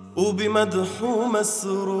وبمدحه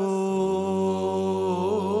مسرور،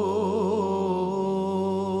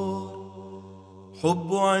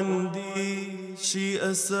 حبه عندي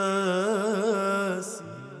شي أساسي،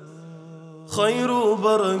 خير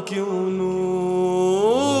وبركة ونور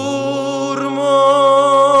معرف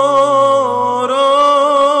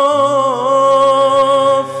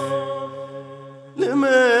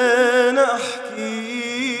لمن أحكي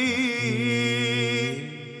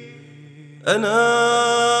أنا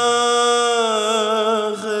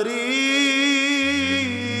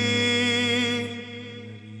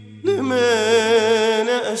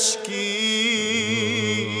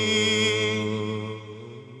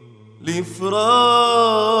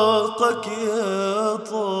لفراقك يا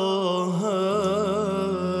طه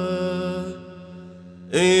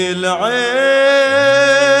العين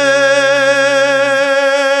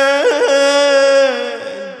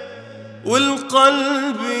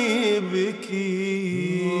والقلب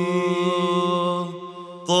يبكي،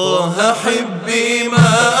 طه حبي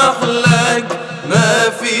ما أحلاك ما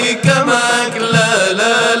في كماك لا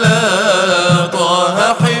لا لا،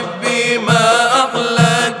 طه حبي ما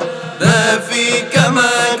أحلاك لا في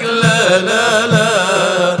كماك لا لا لا،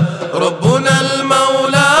 ربنا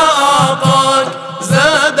المولى أعطاك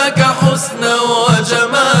زادك حسنا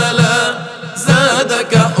وجمالا،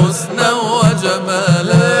 زادك حسنا وجمالا.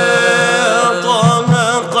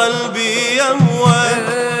 يمواك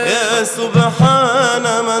يا سبحان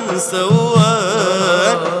من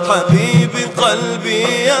سواك حبيبي قلبي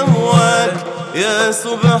يمواك يا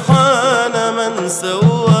سبحان من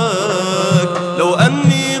سواك لو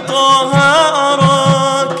أني طه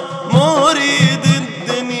أراك مريد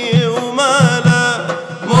الدنيا ومالا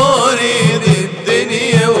مريد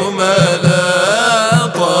الدنيا ومالا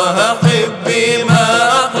طه حبي ما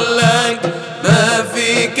أحلاك ما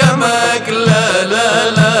في كماك لا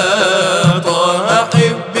لا لا طه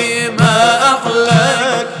حبي ما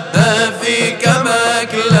أحلاك ما في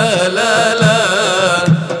كماك لا لا لا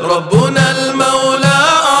ربنا المولى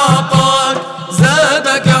أعطاك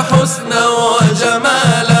زادك حسنا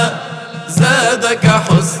وجمالا زادك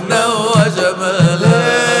حسنا وجمالا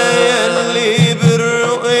يلي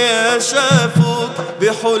بالرؤيا شافوك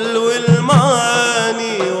بحلو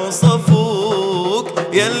المعاني وصفوك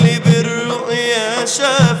يلي بالرؤيا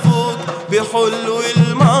شافوك بحلو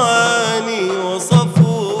المعاني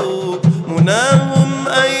وصفوك مناهم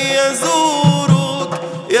أن يزوروك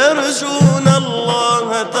يرجون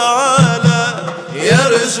الله تعالى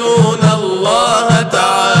يرجون الله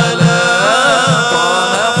تعالى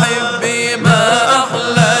طه حبي ما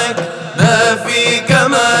أحلاك ما في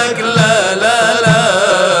كماك لا لا لا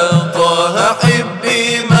طه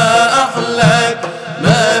حبي ما أحلاك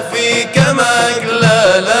ما في كماك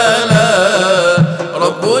لا لا لا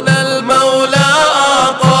ربنا المولى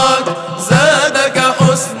أعطاك زادك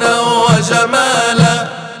حسنا وجمالا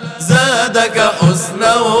زادك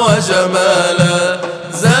حسنا وجمالا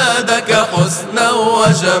زادك حسنا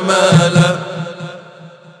وجمالا.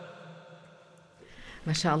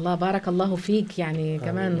 ما شاء الله بارك الله فيك، يعني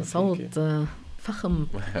كمان صوت فخم.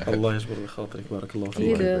 الله يجبر بخاطرك، بارك الله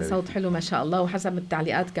فيك. كثير صوت حلو ما شاء الله، وحسب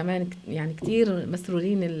التعليقات كمان يعني كثير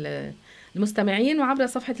مسرورين المستمعين، وعبر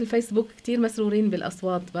صفحة الفيسبوك كثير مسرورين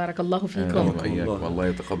بالأصوات. بارك الله فيكم. والله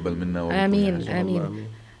يتقبل منا. آمين آمين.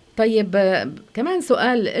 طيب كمان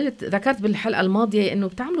سؤال، ذكرت بالحلقة الماضية إنه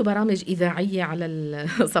بتعملوا برامج إذاعية على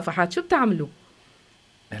الصفحات، شو بتعملوا؟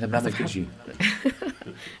 إحنا بنعمل كل شيء.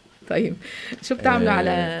 طيب شو بتعملوا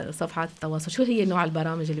على صفحات التواصل؟ شو هي نوع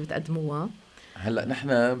البرامج اللي بتقدموها؟ هلأ نحن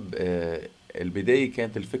البداية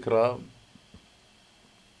كانت الفكرة،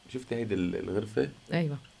 شفت هيدي الغرفة؟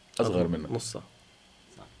 أيوة أصغر منها نص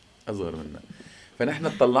أصغر منها. فنحن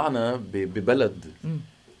اطلعنا ببلد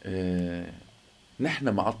نحن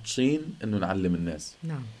معطشين إنه نعلم الناس.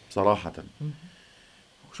 نعم صراحة.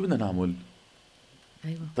 شو بدنا نعمل؟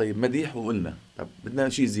 أيوة. طيب مديح وقلنا طب بدنا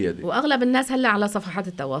شيء زيادة، وأغلب الناس هلا على صفحات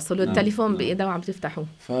التواصل والتليفون بإيده وعم تفتحوا.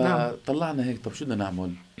 فطلعنا هيك طب شو بدنا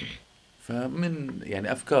نعمل؟ فمن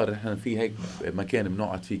يعني أفكار، إحنا في هيك مكان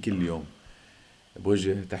بنقعد فيه كل يوم.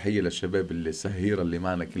 بوجه تحية للشباب السهيرة اللي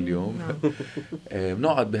معنا كل يوم.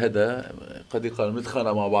 بنقعد بهذا قد يقال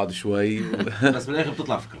نتخانق مع بعض شوي بس بالآخر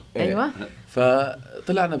بتطلع فكرة. أيوة.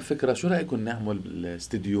 فطلعنا بفكرة، شو رأيكم نعمل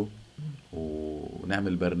الاستديو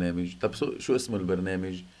ونعمل برنامج؟ طب شو اسمه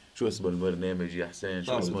البرنامج؟ شو اسمه البرنامج يا حسين؟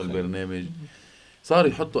 شو اسمه البرنامج؟ صار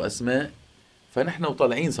يحطوا أسماء. فنحن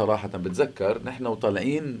وطالعين صراحة بتذكر نحن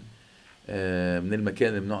وطالعين من المكان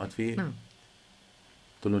اللي بنقعد فيه. نعم.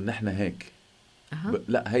 قلت لهم نحن هيك.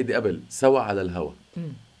 لا هيدي قبل سوا على الهوا.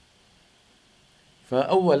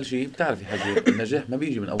 فأول شيء بتعرفي حاجة، النجاح ما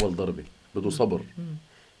بيجي من أول ضربة، بده صبر.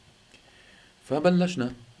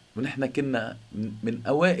 فبلشنا ونحن كنا من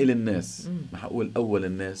أوائل الناس، ما حقول أول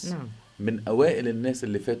الناس. نعم. من أوائل الناس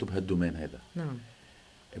اللي فاتوا بهالدومين هذا. نعم.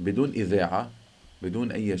 بدون إذاعة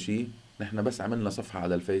بدون أي شيء، نحن بس عملنا صفحة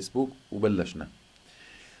على الفيسبوك وبلشنا.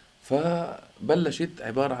 فبلشت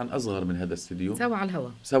عبارة عن أصغر من هذا الاستديو، سوا على الهوا.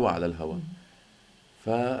 سوا على الهوا.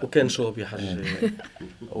 وكان شوب يا حاج.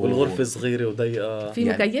 والغرفة صغيرة وضيقة. في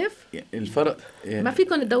مكيف؟ يعني الفرق ما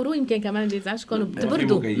فيكم تدوروا يمكن كمان بيزعجكم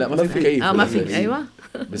بتبردوا. لا ما في مكيف. ما في. أيوة.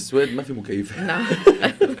 بالسويد ما في مكيف. نعم.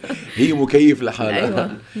 هي مكيف لحالها.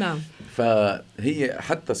 أيوة. نعم. فهي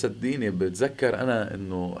حتى صدقيني بتذكر أنا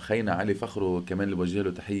إنه خينا علي فخرو كمان اللي بوجه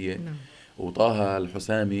له تحية. نعم. وطه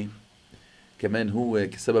الحسامي كمان هو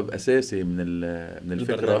سبب أساسي من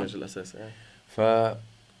الفكرة، البرنامج الأساسي. ف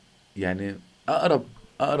يعني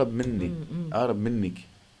أقرب مني أقرب منك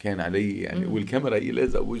كان علي يعني. والكاميرا هي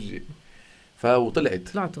لازقة بوجهي.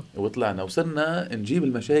 طلعتوا وطلعنا وصرنا نجيب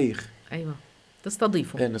المشايخ. أيوة.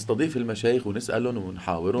 تستضيفوا. نستضيف المشايخ ونسألهم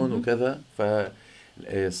ونحاورهم وكذا.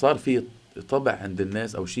 فصار في طبع عند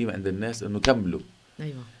الناس أو شيء عند الناس إنه كملوا.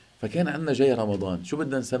 أيوة. فكان عندنا جاي رمضان، شو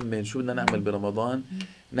بدنا نسمي، شو بدنا نعمل برمضان؟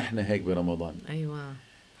 نحن هيك برمضان. أيوة.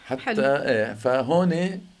 حتى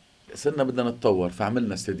فهون صرنا بدنا نتطور،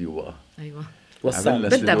 فعملنا استديو بقى. أيوة.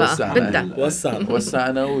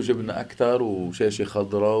 وسعنا وجبنا أكتر وشاشة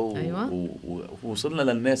خضراء أيوة. ووصلنا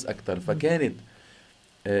للناس أكتر. فكانت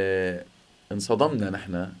انصدمنا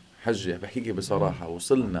نحن حجة، بحكيك بصراحة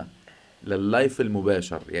وصلنا لللايف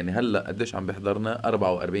المباشر. يعني هلا قديش عم بيحضرنا؟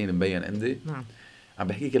 44 مبين عندي. نعم. عم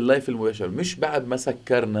بحكيك اللايف المباشر مش بعد ما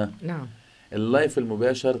سكرنا. نعم. اللايف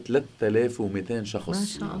المباشر 3200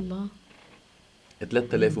 شخص. ما شاء الله.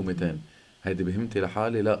 3200. هيدي بهمتي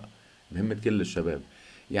لحالي؟ لا، بهمت كل الشباب.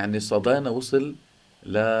 يعني صدانا وصل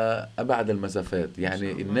لأبعد المسافات.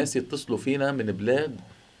 يعني الناس يتصلوا فينا من بلاد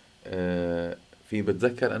في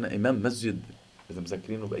بتذكر أنا إمام مسجد، إذا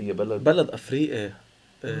مذكرينه بأي بلد أفريقيا،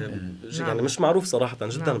 يعني مش معروف صراحة،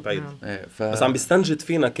 جدا بعيد. بس عم بيستنجد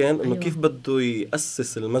فينا كان إنه كيف بده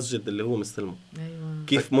يأسس المسجد اللي هو مستلمه.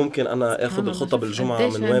 كيف ممكن أنا أخذ الخطب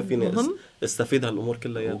الجمعة من وين فيني استفيد هالأمور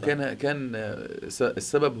كلها. وكان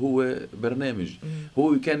السبب هو برنامج.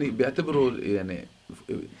 هو كان بيعتبره يعني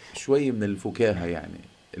شوي من الفكاهة، يعني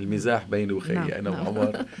المزاح بيني وخيي أنا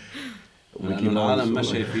وعمر. العالم ما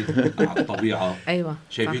شايفيته على الطبيعة. أيوة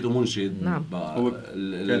شايفيته منشد. نعم.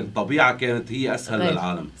 الطبيعة كانت هي أسهل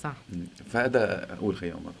للعالم. صح. فهذا أول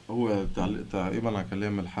خي عمر. هو تقريبا على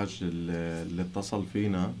كلام الحاج اللي اتصل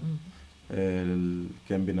فينا،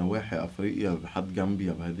 كان بنواحي أفريقيا بحد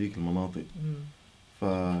جنبيا بهديك المناطق.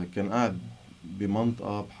 فكان قاعد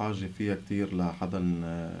بمنطقة بحاجة فيها كتير لحدا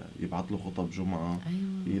يبعث له خطب جمعة.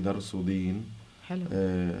 أيوة. يدرسوا دين. حلو.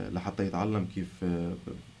 لحتى يتعلم كيف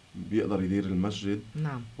بيقدر يدير المسجد.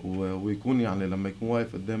 نعم. ويكون يعني لما يكون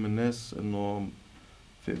واقف قدام الناس انه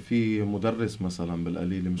في مدرس مثلا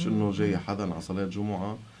بالقليل، مش انه جاي حدا على صلاة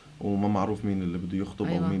جمعة وما معروف مين اللي بده يخطب.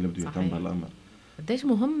 أيوة. او مين اللي بده يهتم بهالامر. قديش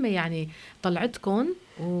مهم يعني طلعتكم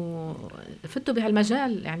وفتوا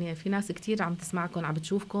بهالمجال. يعني في ناس كتير عم تسمعكم، عم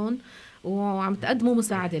بتشوفكم وعم تقدموا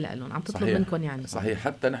مساعدة لهم، عم تطلب منكم. يعني صحيح.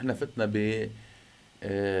 حتى نحن فتنا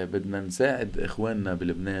بدنا نساعد إخواننا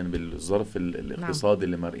بلبنان بالظرف الاقتصادي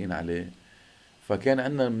اللي مرقين عليه. فكان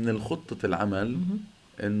عندنا من الخطة العمل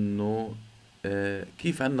إنه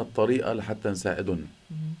كيف عندنا الطريقة لحتى نساعدهم.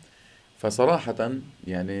 فصراحة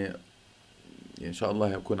يعني إن شاء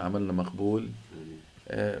الله يكون عملنا مقبول.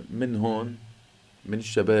 من هون من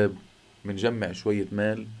الشباب بنجمع شوية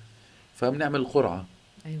مال فبنعمل قرعة.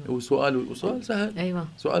 أيوة. وسؤال سهل. أيوة.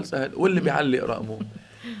 سؤال سهل واللي بيعلق رقمه.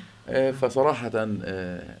 فصراحة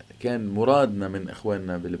كان مرادنا من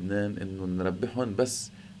إخواننا بلبنان إنه نربحهم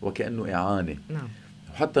بس وكأنه إعانة. نعم.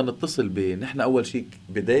 وحتى نتصل نحن أول شيء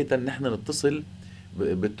بداية نحن نتصل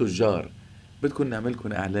بالتجار، بدكم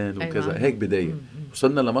نعملكم إعلان وكذا. أيوة. هيك بداية.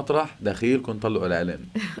 وصلنا لمطرح داخلكم طلعوا الإعلان.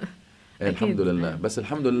 الحمد لله. بس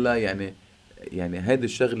الحمد لله يعني هذه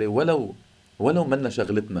الشغلة ولو منا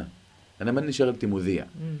شغلتنا. أنا مني شغلتي مذيع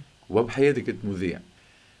وبحياتي كنت مذيع،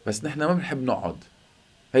 بس نحن ما بنحب نقعد.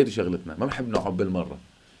 هيدي شغلتنا، ما بنحب نقعد بالمرة.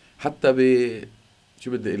 حتى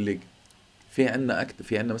شو بدي أقول لك،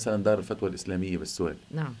 في عنا مثلا دار الفتوى الإسلامية بالسويد.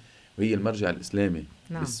 نعم. وهي المرجع الإسلامي.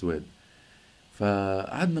 نعم. بالسويد.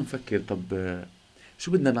 فقعدنا نفكر طب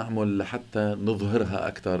شو بدنا نعمل لحتى نظهرها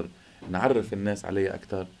أكتر، نعرف الناس عليها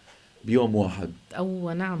أكتر. بيوم واحد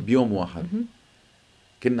بيوم واحد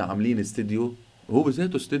كنا عاملين استديو، وهو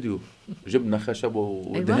بذاته استديو. جبنا خشب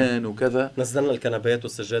ودهان وكذا، نزلنا الكنبات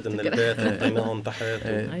والسجاد من البيت حطيناهم تحت.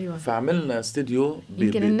 أيوة. فعملنا استديو.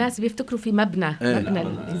 يمكن الناس بيفتكروا في مبنى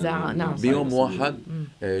الإذاعة. نعم. بيوم واحد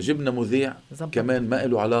جبنا مذيع كمان ما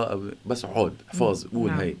له علاقة، بس عود حفاظ قول.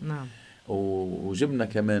 نعم. هي. نعم. وجبنا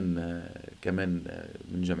كمان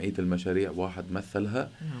من جمعية المشاريع واحد مثلها.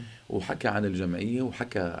 نعم. وحكى عن الجمعية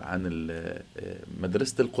وحكى عن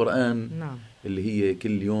مدرسة القرآن. نعم. اللي هي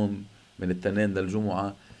كل يوم من الاثنين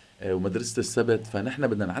للجمعة، ومدرسة السبت. فنحن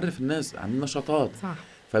بدنا نعرف الناس عن النشاطات. صح.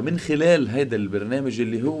 فمن خلال هذا البرنامج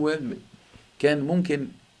اللي هو كان ممكن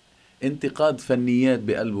انتقاد فنيات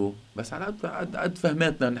بقلبه، بس على قد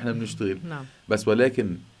فهماتنا نحن بنشتغل. نعم. بس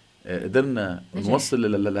ولكن قدرنا نوصل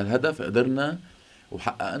للهدف، قدرنا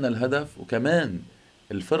وحققنا الهدف. وكمان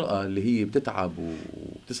الفرقة اللي هي بتتعب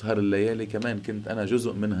وبتسهر الليالي كمان كنت أنا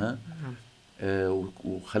جزء منها. نعم.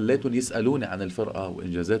 وخليتهم يسألوني عن الفرقة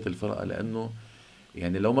وإنجازات الفرقة، لأنه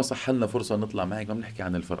يعني لو ما صح لنا فرصة نطلع معك ما بنحكي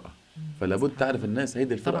عن الفرقة. فلابد تعرف الناس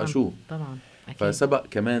هيدي الفرقة طبعاً. شو. طبعا. أكيد. فسبق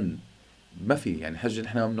كمان ما في يعني حج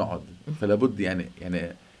نحن ما بنقعد. فلابد يعني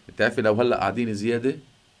تعرفي لو هلأ قاعدين زيادة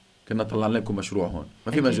كنا طلعنا لكم مشروع هون،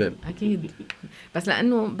 ما في أكيد. مجال. أكيد. بس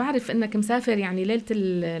لأنه بعرف إنك مسافر يعني ليلة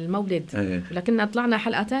المولد. لكننا طلعنا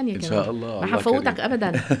حلقة تانية إن كمان. شاء الله. ما حفوتك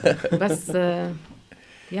أبدا. بس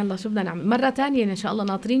يلا شو بدنا نعمل مرة تانية إن شاء الله،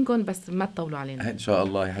 ناطرينكم بس ما تطولوا علينا إن شاء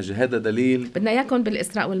الله يا حاج. هذا دليل بدنا إياكم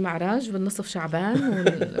بالإسراء والمعراج بالنصف شعبان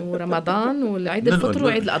ورمضان والعيد الفطر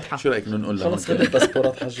وعيد الأضحى. شو رأيك نقول لهم؟ خلص خذوا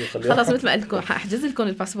الباسبورات حجوا خلص مثل ما قلت لكم حأحجز لكم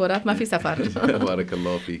الباسبورات، ما في سفر. بارك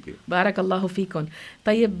الله فيك. بارك الله فيكم.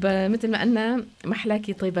 طيب مثل ما قلنا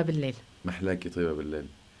محلاكي طيبة بالليل. محلاكي طيبة بالليل.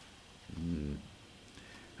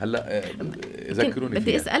 هلا ذكروني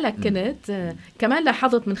بدي اسالك كنت كمان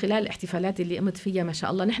لاحظت من خلال الاحتفالات اللي قمت فيها ما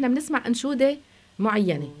شاء الله نحن بنسمع انشوده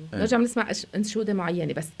معينه نرجع بنسمع انشوده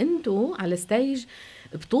معينه، بس انتو على الستيج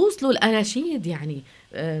بتوصلوا الاناشيد، يعني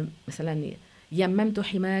مثلا يممتوا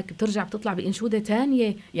حماك بترجع بتطلع بانشوده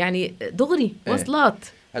تانية، يعني دغري وصلات.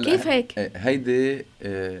 كيف هيك؟ هيدي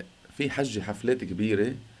في حجي حفلات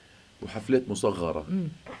كبيره وحفلات مصغره.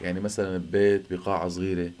 يعني مثلا ببيت بقاعه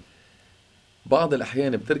صغيره، بعض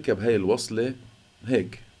الأحيان بتركب هاي الوصلة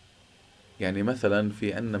هيك. يعني مثلا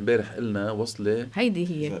في عنا امبارح قلنا وصلة هيدي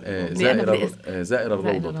هي زائر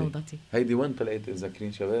الروضة. هيدي وين طلعت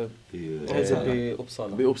تذكرين شباب؟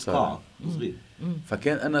 بأبصالة صغير.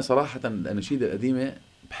 فكان أنا صراحة الأناشيد القديمة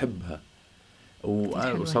بحبها،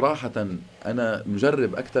 وصراحة أنا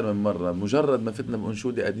مجرب أكثر من مرة، مجرد ما فتنا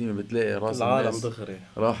بأنشودة قديمة بتلاقي راس الناس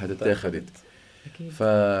راحت اتاخدت.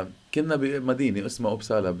 فكنا بمدينة اسمها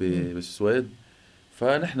أبصالة بالسويد،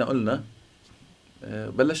 فنحن قلنا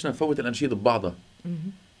بلشنا نفوت الأنشيد ببعضها.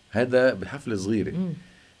 هذا بحفلة صغيرة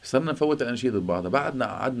صرنا نفوت الأنشيد ببعضها. بعدنا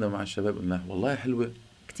قعدنا مع الشباب قلنا والله حلوة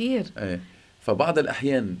كتير. فبعض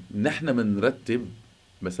الأحيان نحن منرتب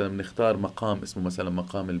مثلا بنختار مقام اسمه مثلا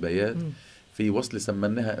مقام البيات. في وصلة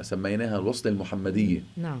سميناها الوصلة المحمدية.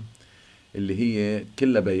 نعم. اللي هي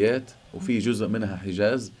كلها بيات وفي جزء منها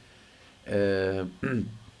حجاز.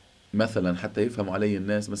 مثلا حتى يفهموا علي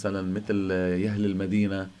الناس، مثلا مثل يهل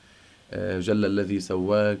المدينة، جل الذي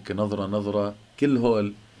سواك، نظرة نظرة، كل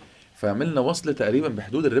هول. فعملنا وصلة تقريبا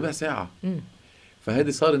بحدود الربع ساعة. فهذه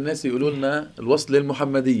صار الناس يقولوا لنا الوصلة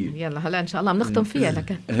المحمدية. يلا هلا إن شاء الله بنختم فيها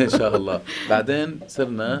لك. إن شاء الله. بعدين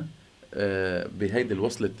صرنا بهيدي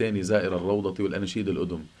الوصلة الثاني زائر الروضة والأناشيد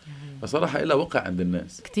الأدم. فصراحة إلها وقع عند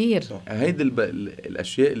الناس كتير. هيدي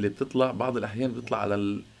الأشياء اللي بتطلع بعض الأحيان بتطلع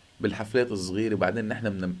على بالحفلات الصغيرة، وبعدين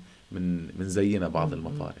نحن من زينا بعض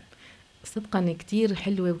المطارح. صدقا كتير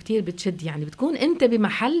حلوة وكتير بتشد، يعني بتكون أنت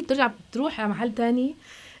بمحل بترجع بتروح على محل تاني،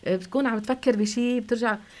 بتكون عم تفكر بشيء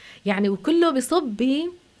بترجع يعني، وكله بصب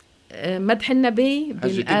مدح النبي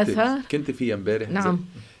بالآثار. كنت فيها امبارح. نعم.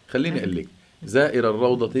 خليني أقول لك زائر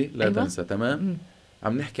الروضة لا تنسى. تمام.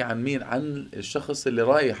 عم نحكي عن مين؟ عن الشخص اللي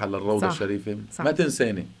رايح على الروضة الشريفة. ما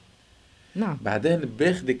تنساني. نعم. بعدين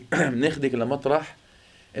بناخدك لمطرح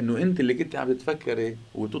انه انت اللي كنت عم تفكري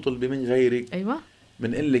وتطلبي من غيرك. ايوه.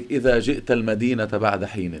 بنقول لك اذا جئت المدينة بعد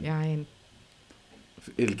حين. يا عين.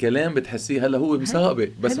 الكلام بتحسيه هلا هو مسابق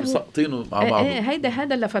بس مسقطينه مع بعض.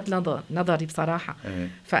 هذا لفت نظري بصراحة.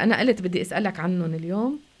 فأنا قلت بدي أسألك عنهم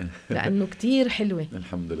اليوم لأنه كتير حلوة.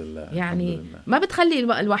 الحمد لله. يعني الحمد لله. ما بتخلي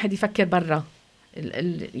الواحد يفكر برا،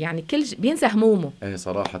 يعني كل شيء بينسى همومه.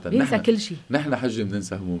 صراحة بينسى كل شيء. نحن حجة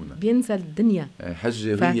بننسى همومنا، بينسى الدنيا.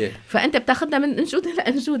 حجة هي. فأنت بتاخدنا من انشودة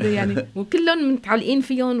لانشودة يعني وكلهم متعلقين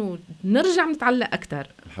فيهم ونرجع نتعلق أكتر.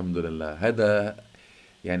 الحمد لله. هذا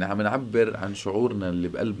يعني عم نعبر عن شعورنا اللي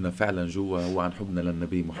بقلبنا فعلا جوا، هو عن حبنا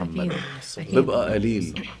للنبي محمد. بيبقى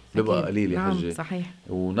قليل يا حجة. صحيح.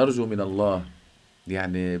 ونرجو من الله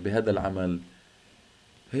يعني بهذا العمل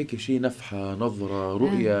هيك شيء نفحة، نظرة،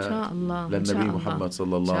 رؤية إن شاء الله للنبي محمد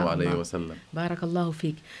صلى الله عليه وسلم. بارك الله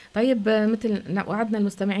فيك. طيب مثل وعدنا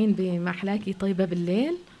المستمعين بمحلاكي طيبة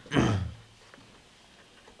بالليل.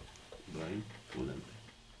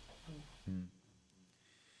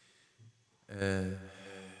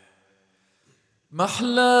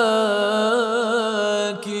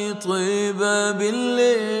 محلاكي طيبة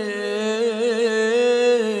بالليل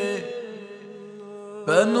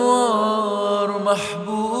بأنوار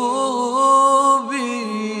محبوبي،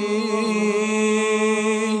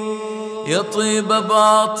 يا طيبة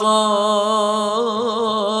بعطار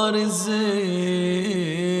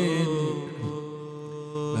الزين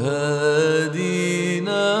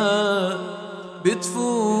هادينا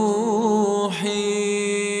بتفوحي.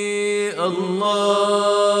 الله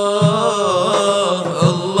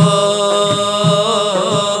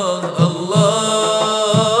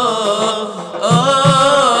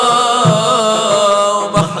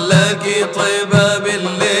ومحلاكي طيبة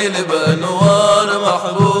بالليل بأنوار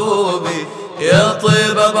محبوبي، يا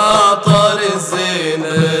طيبة بعطر الزين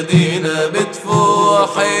هدينا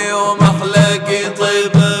بتفوحي. ومحلاكي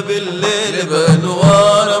طيبة بالليل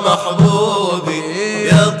بأنوار محبوبي،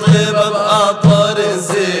 يا طيبة بعطر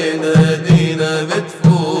الزين هدينا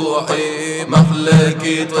بتفوحي.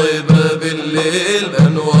 محلاكي طيبة بالليل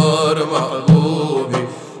بأنوار محبوبي،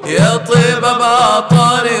 يا طيبة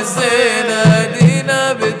بعطر الزين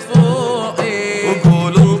هدينا بتفوحي.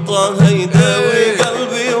 وقولوا طه يداوي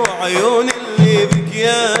قلبي وعيوني اللي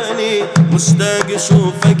بكياني، مشتاق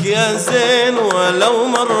اشوفك يا زين ولو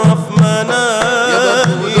مرة في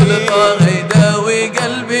منامي. يقولوا طه يداوي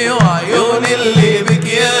قلبي وعيوني اللي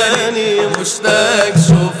بكياني، مشتاق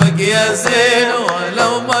اشوفك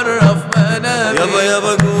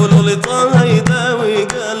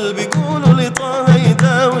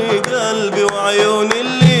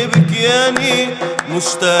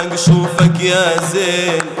مشتاق اشوفك يا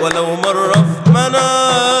زين ولو مرة في منامي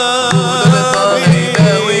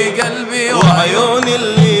قلبي وعيوني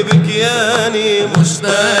اللي بكياني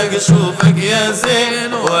مشتاق اشوفك يا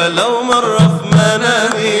زين ولو مرة في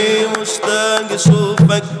منامي مشتاق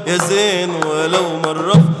اشوفك يا زين ولو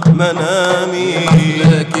مرة في منامي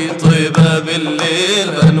لك طيبة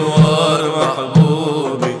بالليل بانوار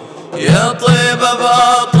محبوبي يا طيبة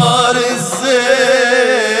بعطر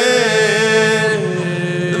الزين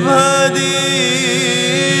بهدينا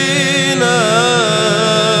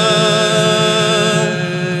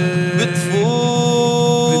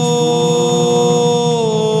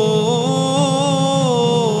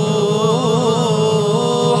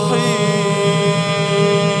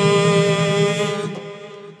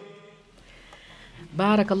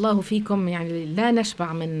بارك الله فيكم، يعني لا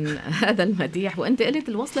نشبع من هذا المديح. وانت قلت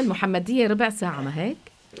الوصلة المحمدية ربع ساعة، ما هيك؟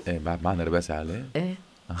 ايه معنا ربع ساعة ليه؟ ايه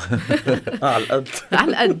على القد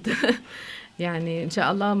على القد. يعني ان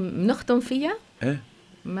شاء الله بنختم فيها. ايه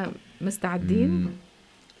مستعدين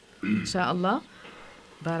ان شاء الله.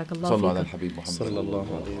 بارك الله صلوا فيكم. على الحبيب محمد صلى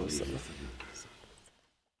الله عليه وسلم.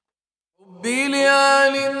 حبي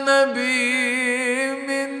لآل النبي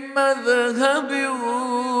من مذهب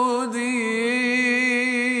وديني،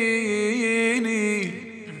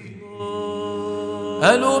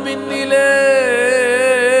 هلو مني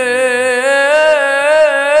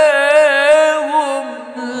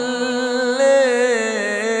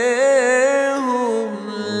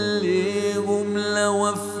ليهم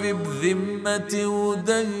لوفي بذمتي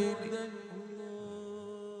وديني.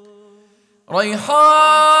 ريحان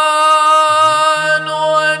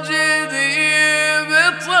وجدي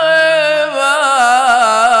بطيبة،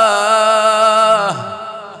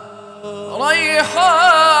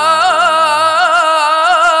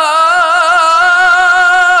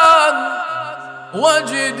 ريحان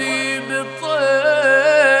وجدي بطيبة،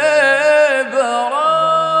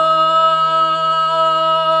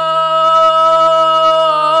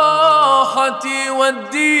 راحتي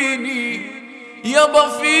والديني يبا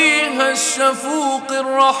فيها الشفوق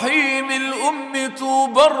الرحيم الأم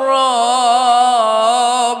تبرى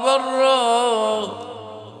برا،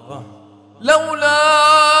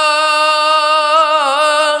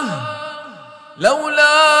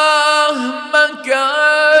 لولاه ما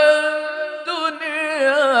كان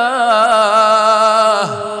دنيا،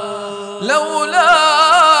 لولاه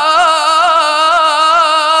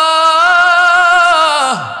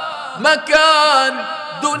ما كان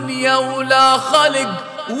دنيا ولا خلق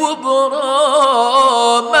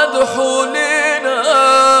وبرا مدحو لنا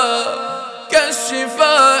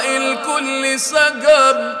كالشفاء الكل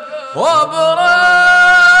سقم وبرا.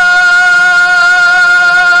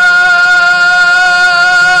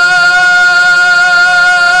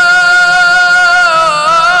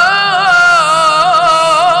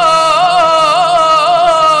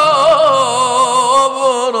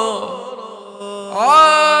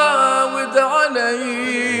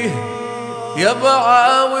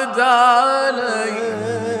 بعاود علي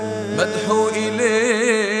مدحو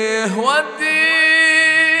إليه وديني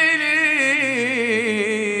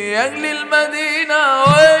أهل المدينة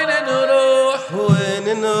وين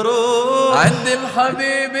نروح عند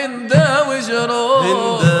الحبيب نداوي جروح يا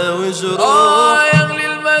أهل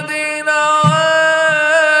المدينة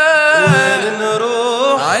وين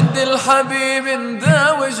نروح عند الحبيب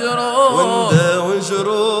نداوي جروح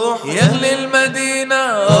يا أهل المدينة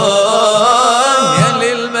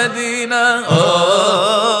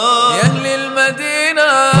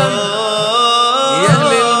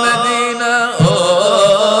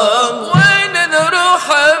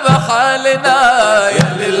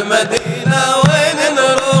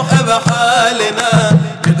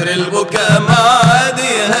البكاء ما عاد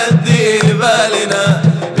يهدي بالنا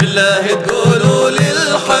بالله تقولوا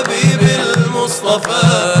للحبيب المصطفى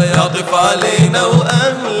يعطف علينا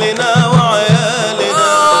وأهلنا وعيالنا.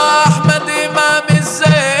 أحمد إمام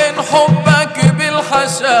الزين حبك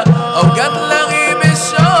بالحشا أوقات لغيب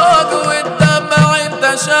الشوق والدمع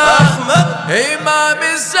انتشى. أحمد إمام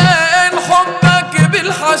الزين حبك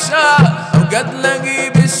بالحشا أوقات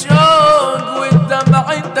لغيب الشوق والدمع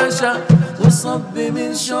انتشى. والصب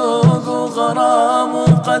من شوق وغرام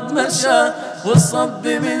قد مشى والصب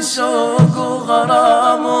من شوق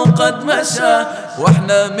وغرام قد مشى.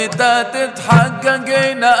 واحنا متى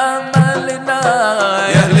تتحققنا امالنا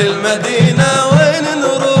يا اهل المدينة وين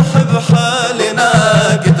نروح بحالنا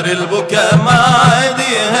كتر البكاء ما عاد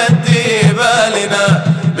يهدي بالنا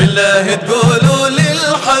بالله تقولوا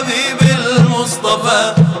للحبيب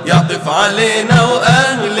المصطفى يعطف علينا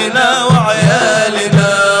واهلنا وعيالنا.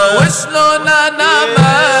 وشلون انا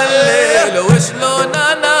مالي وشلون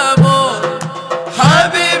انا مو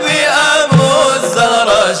حبيبي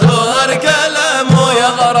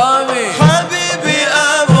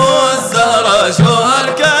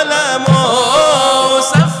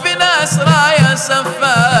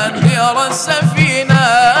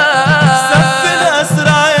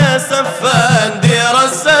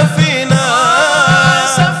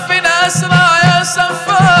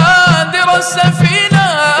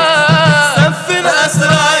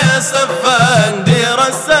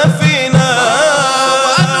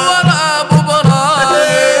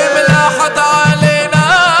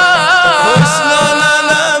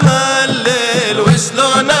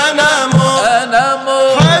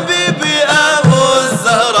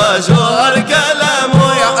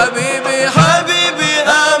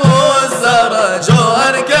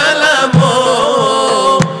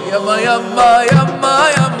يما يما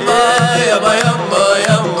يما يابا يما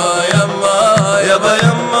يما يما يابا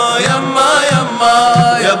يما يما يما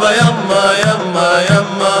يابا يما يما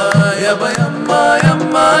يما يابا يما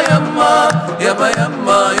يما يما يابا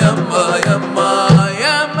يما يما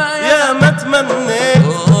يما يا ما تمنيت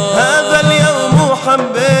هذا اليوم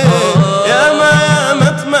وحبيت يا ما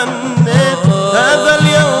تمنيت هذا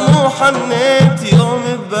اليوم وحنيت يوم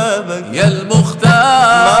ببابك يا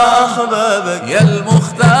المختار مع أحبابك يا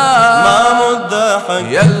المختار مع مداحك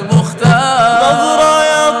يا المختار نظرة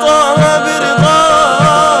يا طه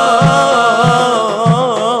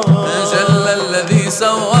برضاك جل الذي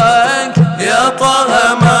سواك يا طه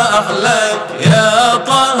ما أحلاك يا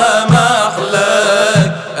طه ما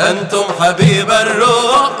أحلاك أنتم حبيب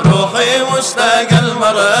الروح روحي مشتاق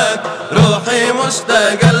المرأك روحي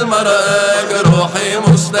مشتاق المرأك روحي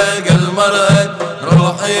مشتاق المرأك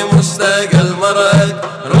روحي مشتاق المرأك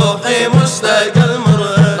روحي مشتاق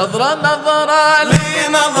المرأك نظرة نظرة لي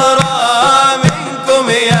نظرة منكم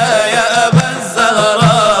يا أبا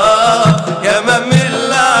الزهراء يا من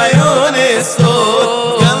من عيون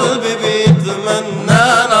السود قلبي بيتمنى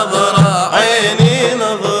نظرة عيني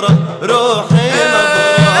نظرة روحي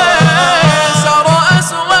نظرة شعر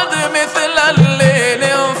أسود مثل الليل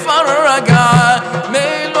فرق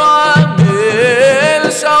عامل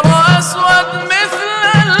وعامل شعر أسود مثل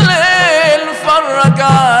الليل فرق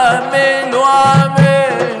عامل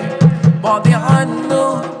وعامل بعدي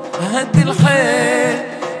عنه هدي الحيل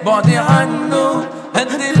بعدي عنه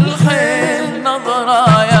هدي الحيل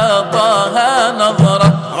نظرة يا طه نظرة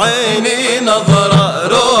عيني نظرة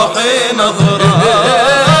روحي نظرة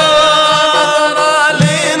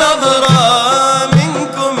لي نظرة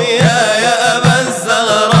منكم يا أبا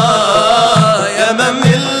الزهراء يا من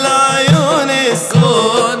من العيون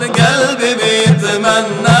السود قلبي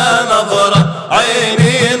بيتمنى نظرة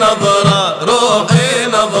عيني نظرة روحي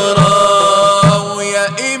نظرة ويا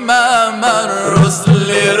إمام الرسل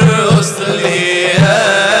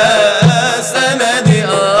يا سندي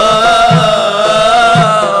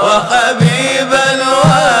وحبيب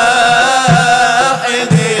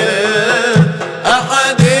الواحد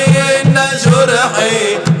أحد إن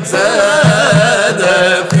جرحي زاد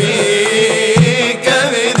في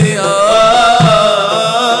كبدي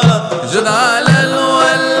جد على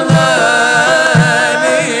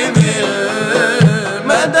الولهاني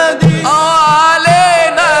بالمدد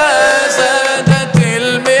علينا زادت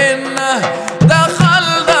المنة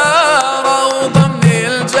دخلنا روضة من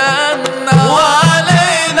الجنة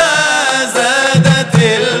وعلينا زادت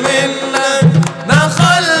المنة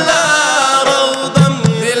دخلنا روضة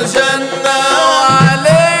من الجنة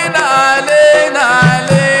وعلينا علينا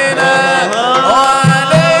علينا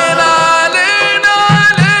وعلينا علينا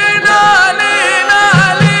علينا علينا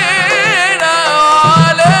علينا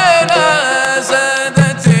وعلينا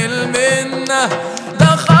زادت المنة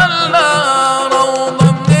دخلنا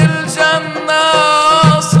روضة من الجنة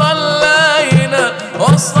صلينا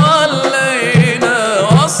وصلينا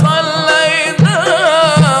وصلينا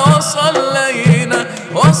وصلينا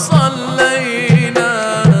وصلينا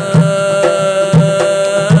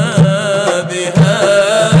بها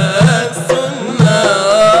السنة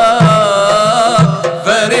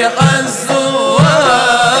فرح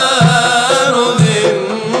الزوار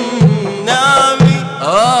بالنعم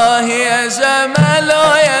يا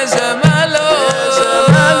جماله يا جماله يا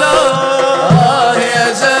جماله يا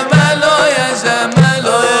جماله يا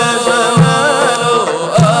جماله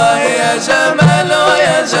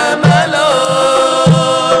يا جماله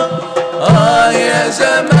يا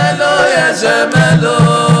جماله يا جماله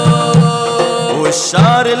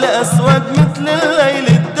والشعر الأسود مثل الليل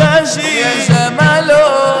الداجي يا جماله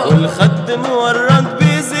والخد مورد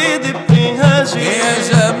بيزيد ابتهاجي يا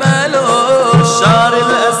جماله والشعر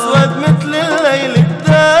الأسود مثل الليل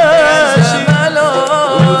الداجي جماله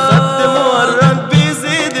والخد مورد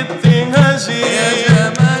بيزيد ابتهاجي يا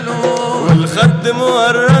جماله والخد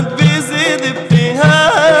مورد بيزيد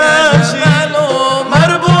ابتهاجي جماله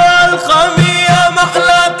مربوع الخمية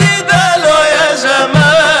محلاتي داله يا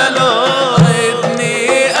جماله ريتني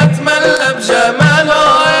أتملى بجماله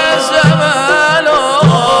يا جماله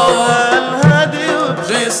الهادي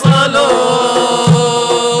بخصاله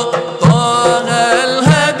طه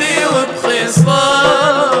الهدي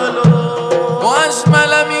وبخصاله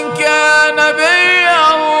وأجمل منك يا نبي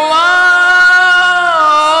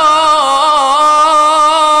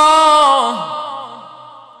الله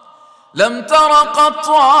لم تر قط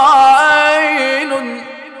عين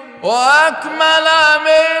وأكمل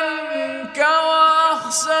منك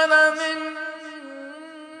وأحسن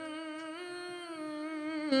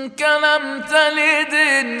منك لم تلد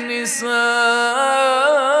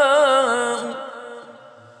النساء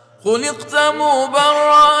خلقت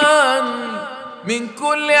مبرأ من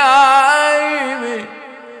كل عيب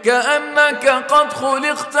كأنك قد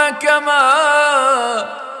خلقت كما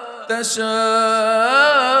تشاء.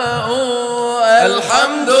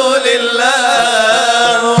 الحمد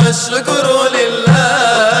لله والشكر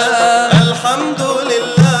لله، الحمد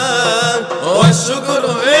لله والشكر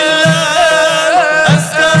لله.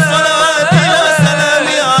 أزكى صلواتي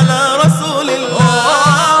وسلامي على رسول الله،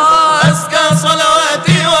 أزكى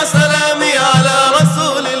صلواتي وسلامي على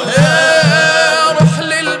رسول الله. روح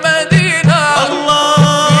للمدينة الله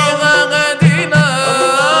فيها غدينا،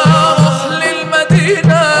 روح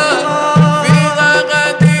للمدينة فيها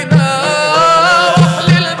غدينا، روح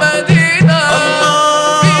للمدينة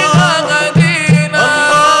فيها غدينا.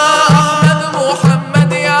 أحمد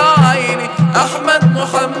محمد يا عيني، أحمد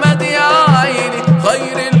محمد يا عيني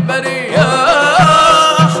خير البرية،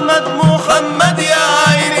 أحمد محمد يا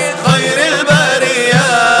عيني خير البرية.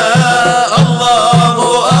 الله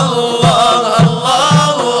الله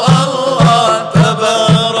الله الله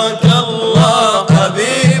تبارك الله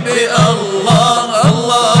حبيبي الله.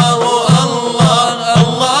 الله الله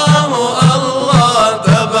الله الله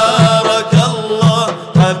تبارك الله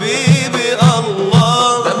حبيبي الله.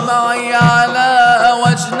 دمعي على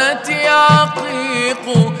وجنتي عقيق،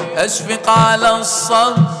 أشفق على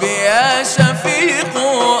الصب يا شفيق.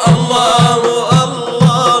 الله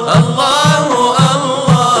الله الله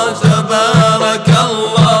الله تبارك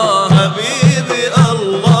الله حبيبي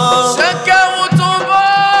الله. شكوت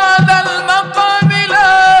بعد المقام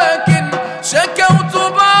لكن شكوت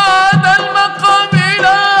بعد المقام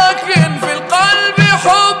لكن في القلب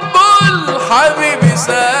حب الحبيب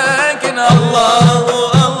ساكن. الله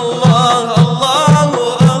الله الله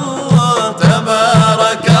الله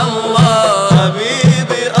تبارك الله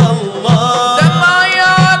حبيبي الله. دمعي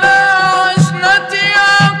على وجنتي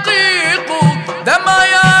عقيق،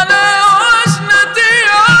 دمعي على وجنتي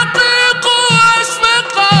عقيق،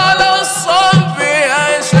 أشفق على الصب يا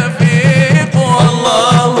شفيق.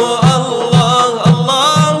 الله الله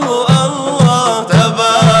الله الله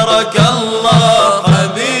تبارك الله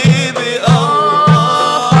حبيبي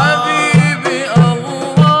الله. حبيبي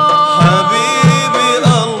الله، حبيبي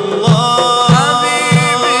الله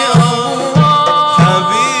حبيبي الله،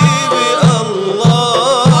 حبيبي الله.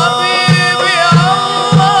 حبيبي الله.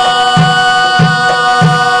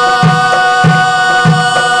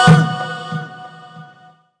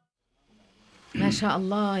 ما شاء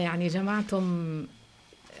الله، يعني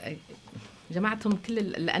جمعتم كل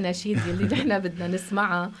الأناشيد اللي نحن بدنا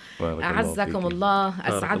نسمعها. أعزكم الله،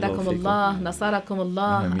 أسعدكم الله، نصركم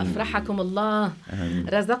الله، أفرحكم الله،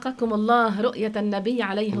 رزقكم الله رؤية النبي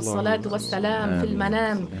عليه الصلاة والسلام في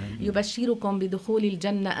المنام يبشركم بدخول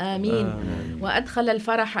الجنة. آمين. وأدخل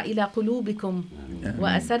الفرح إلى قلوبكم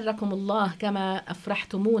وأسركم الله كما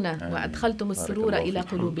أفرحتمونا وأدخلتم السرور إلى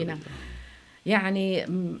قلوبنا.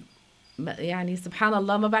 يعني سبحان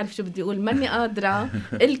الله، ما بعرف شو بدي أقول، ماني قادرة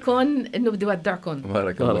إلكن إنه بدي ودعكم.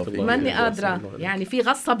 بارك الله فيك. ماني قادرة، يعني في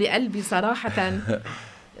غصة بقلبي صراحة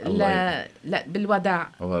لا بالوداع.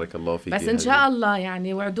 بارك الله فيك. بس إن شاء الله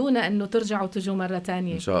يعني وعدونا إنه ترجعوا تجوا مرة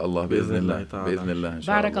تانية إن شاء الله بإذن الله، بإذن الله إن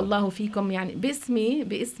شاء بارك الله. الله فيكم. يعني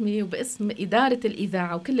باسمي وباسم إدارة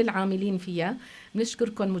الإذاعة وكل العاملين فيها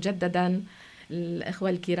بنشكركم مجددا الإخوة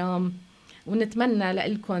الكرام، ونتمنى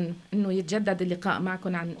لكم أنه يتجدد اللقاء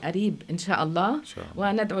معكم عن قريب إن شاء الله.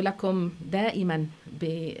 وندعو لكم دائما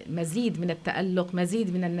بمزيد من التألق،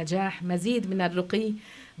 مزيد من النجاح، مزيد من الرقي.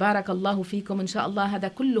 بارك الله فيكم إن شاء الله، هذا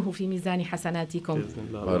كله في ميزان حسناتكم.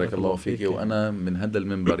 بارك الله فيك. وأنا من هذا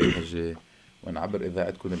المنبر يا حجة وأنا عبر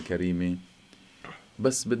إذاعتكم الكريمة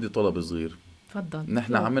بس بدي طلب صغير. تفضل.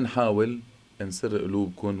 نحن عم نحاول نسر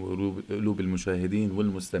قلوبكم وقلوب المشاهدين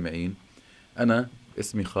والمستمعين. أنا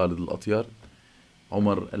اسمي خالد الأطير،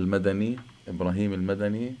 عمر المدني، إبراهيم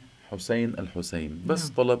المدني، حسين الحسين. بس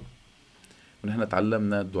طلب، ونحن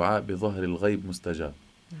تعلمنا الدعاء بظهر الغيب مستجاب.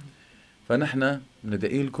 فنحن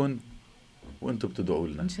ندعي لكم وانتم بتدعوا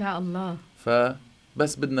لنا إن شاء الله.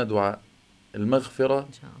 فبس بدنا دعاء المغفرة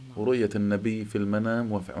إن شاء الله، ورؤية النبي في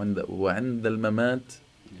المنام وعند الممات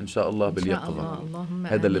إن شاء الله باليقظة.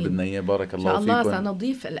 هذا اللي بدنا إياه. بارك الله فيكم. إن شاء الله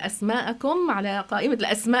سنضيف أسماءكم على قائمة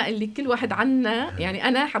الأسماء اللي كل واحد عنا، يعني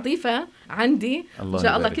أنا حضيفة عندي إن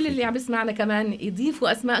شاء الله. كل اللي عم بيسمعنا كمان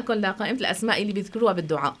يضيفوا أسماءكم لقائمة الأسماء اللي بيذكروها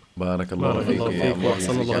بالدعاء. بارك الله فيك.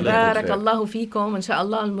 بارك الله فيكم. إن شاء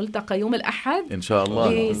الله الملتقى يوم الأحد إن شاء الله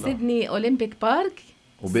في سيدني أولمبيك بارك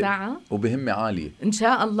الساعة وبهمة عالية إن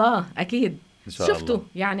شاء الله. أكيد شفتوا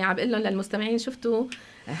يعني عم بقول لهم للمستمعين شفتوا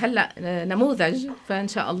هلا نموذج، فان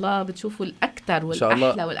شاء الله بتشوفوا الاكثر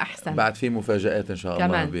والاحلى والاحسن. بعد في مفاجآت ان شاء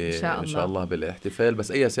الله ان شاء الله بالاحتفال.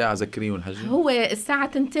 بس اي ساعه ذكريهم الحاج؟ هو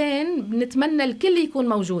الساعه 2 بنتمنى الكل يكون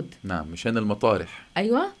موجود. نعم مشان المطارح.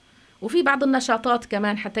 ايوه، وفي بعض النشاطات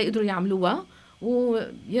كمان حتى يقدروا يعملوها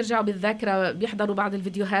ويرجعوا بالذاكره، بيحضروا بعض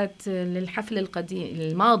الفيديوهات للحفل القديم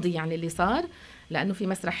الماضي يعني اللي صار، لانه في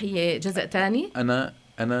مسرحيه جزء ثاني. انا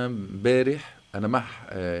امبارح انا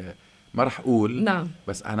ما رح اقول. نعم.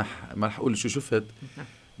 بس انا ما رح اقول شو شفت. نعم.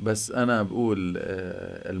 بس انا بقول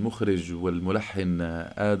المخرج والملحن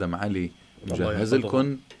آدم علي مجهز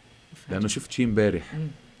لكم، لانه شفت شيء امبارح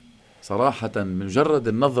صراحه من مجرد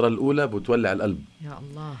النظره الاولى بتولع القلب. يا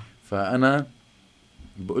الله. فانا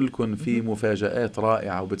بقول لكم في مفاجآت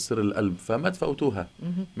رائعه وبتسر القلب، فما تفوتوها.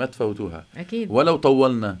 ما تفوتوها اكيد ولو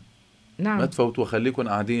طولنا. نعم. ما تفوتوا، خليكم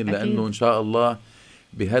قاعدين، لانه ان شاء الله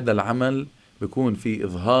بهذا العمل بيكون في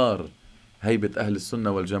إظهار هيبة أهل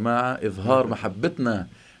السنة والجماعة، إظهار محبتنا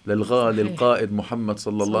للغالي القائد محمد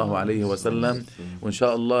صلى الله عليه وسلم، وإن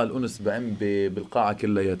شاء الله الأنس بعم بالقاعة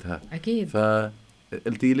كليتها. أكيد.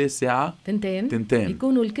 فقلتي لي الساعة 2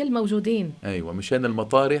 يكونوا الكل موجودين. أيوة مشان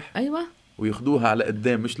المطارح. أيوة، وياخدوها على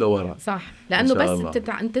قدام مش لورا. صح، لأنه بس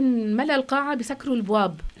تنملى القاعة بسكروا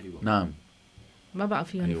البواب. أيوة. نعم ما بقى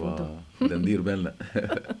فيهم يفوتوا. بدنا ندير بالنا.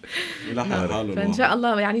 فإن شاء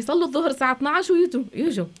الله يعني صلوا الظهر الساعة 12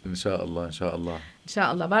 ويجوا إن شاء الله. إن شاء الله. إن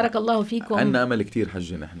شاء الله. بارك الله فيكم. عندنا أمل كتير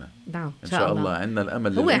حجي نحن. نعم إن شاء الله. عندنا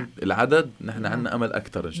الأمل العدد، نحن عندنا أمل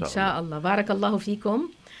أكتر إن شاء الله. إن شاء الله. بارك الله فيكم.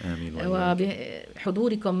 آمين.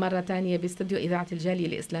 وبحضوركم مرة تانية باستوديو إذاعة الجالية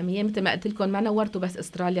الإسلامية. مثل ما قلت لكم ما نورتوا بس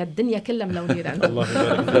أستراليا، الدنيا كلها منورة.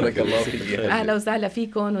 بارك الله فيك. أهلا وسهلا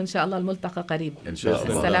فيكم، وإن شاء الله الملتقى قريب إن شاء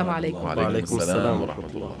الله. السلام عليكم. وعليكم السلام ورحمة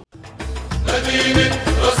الله.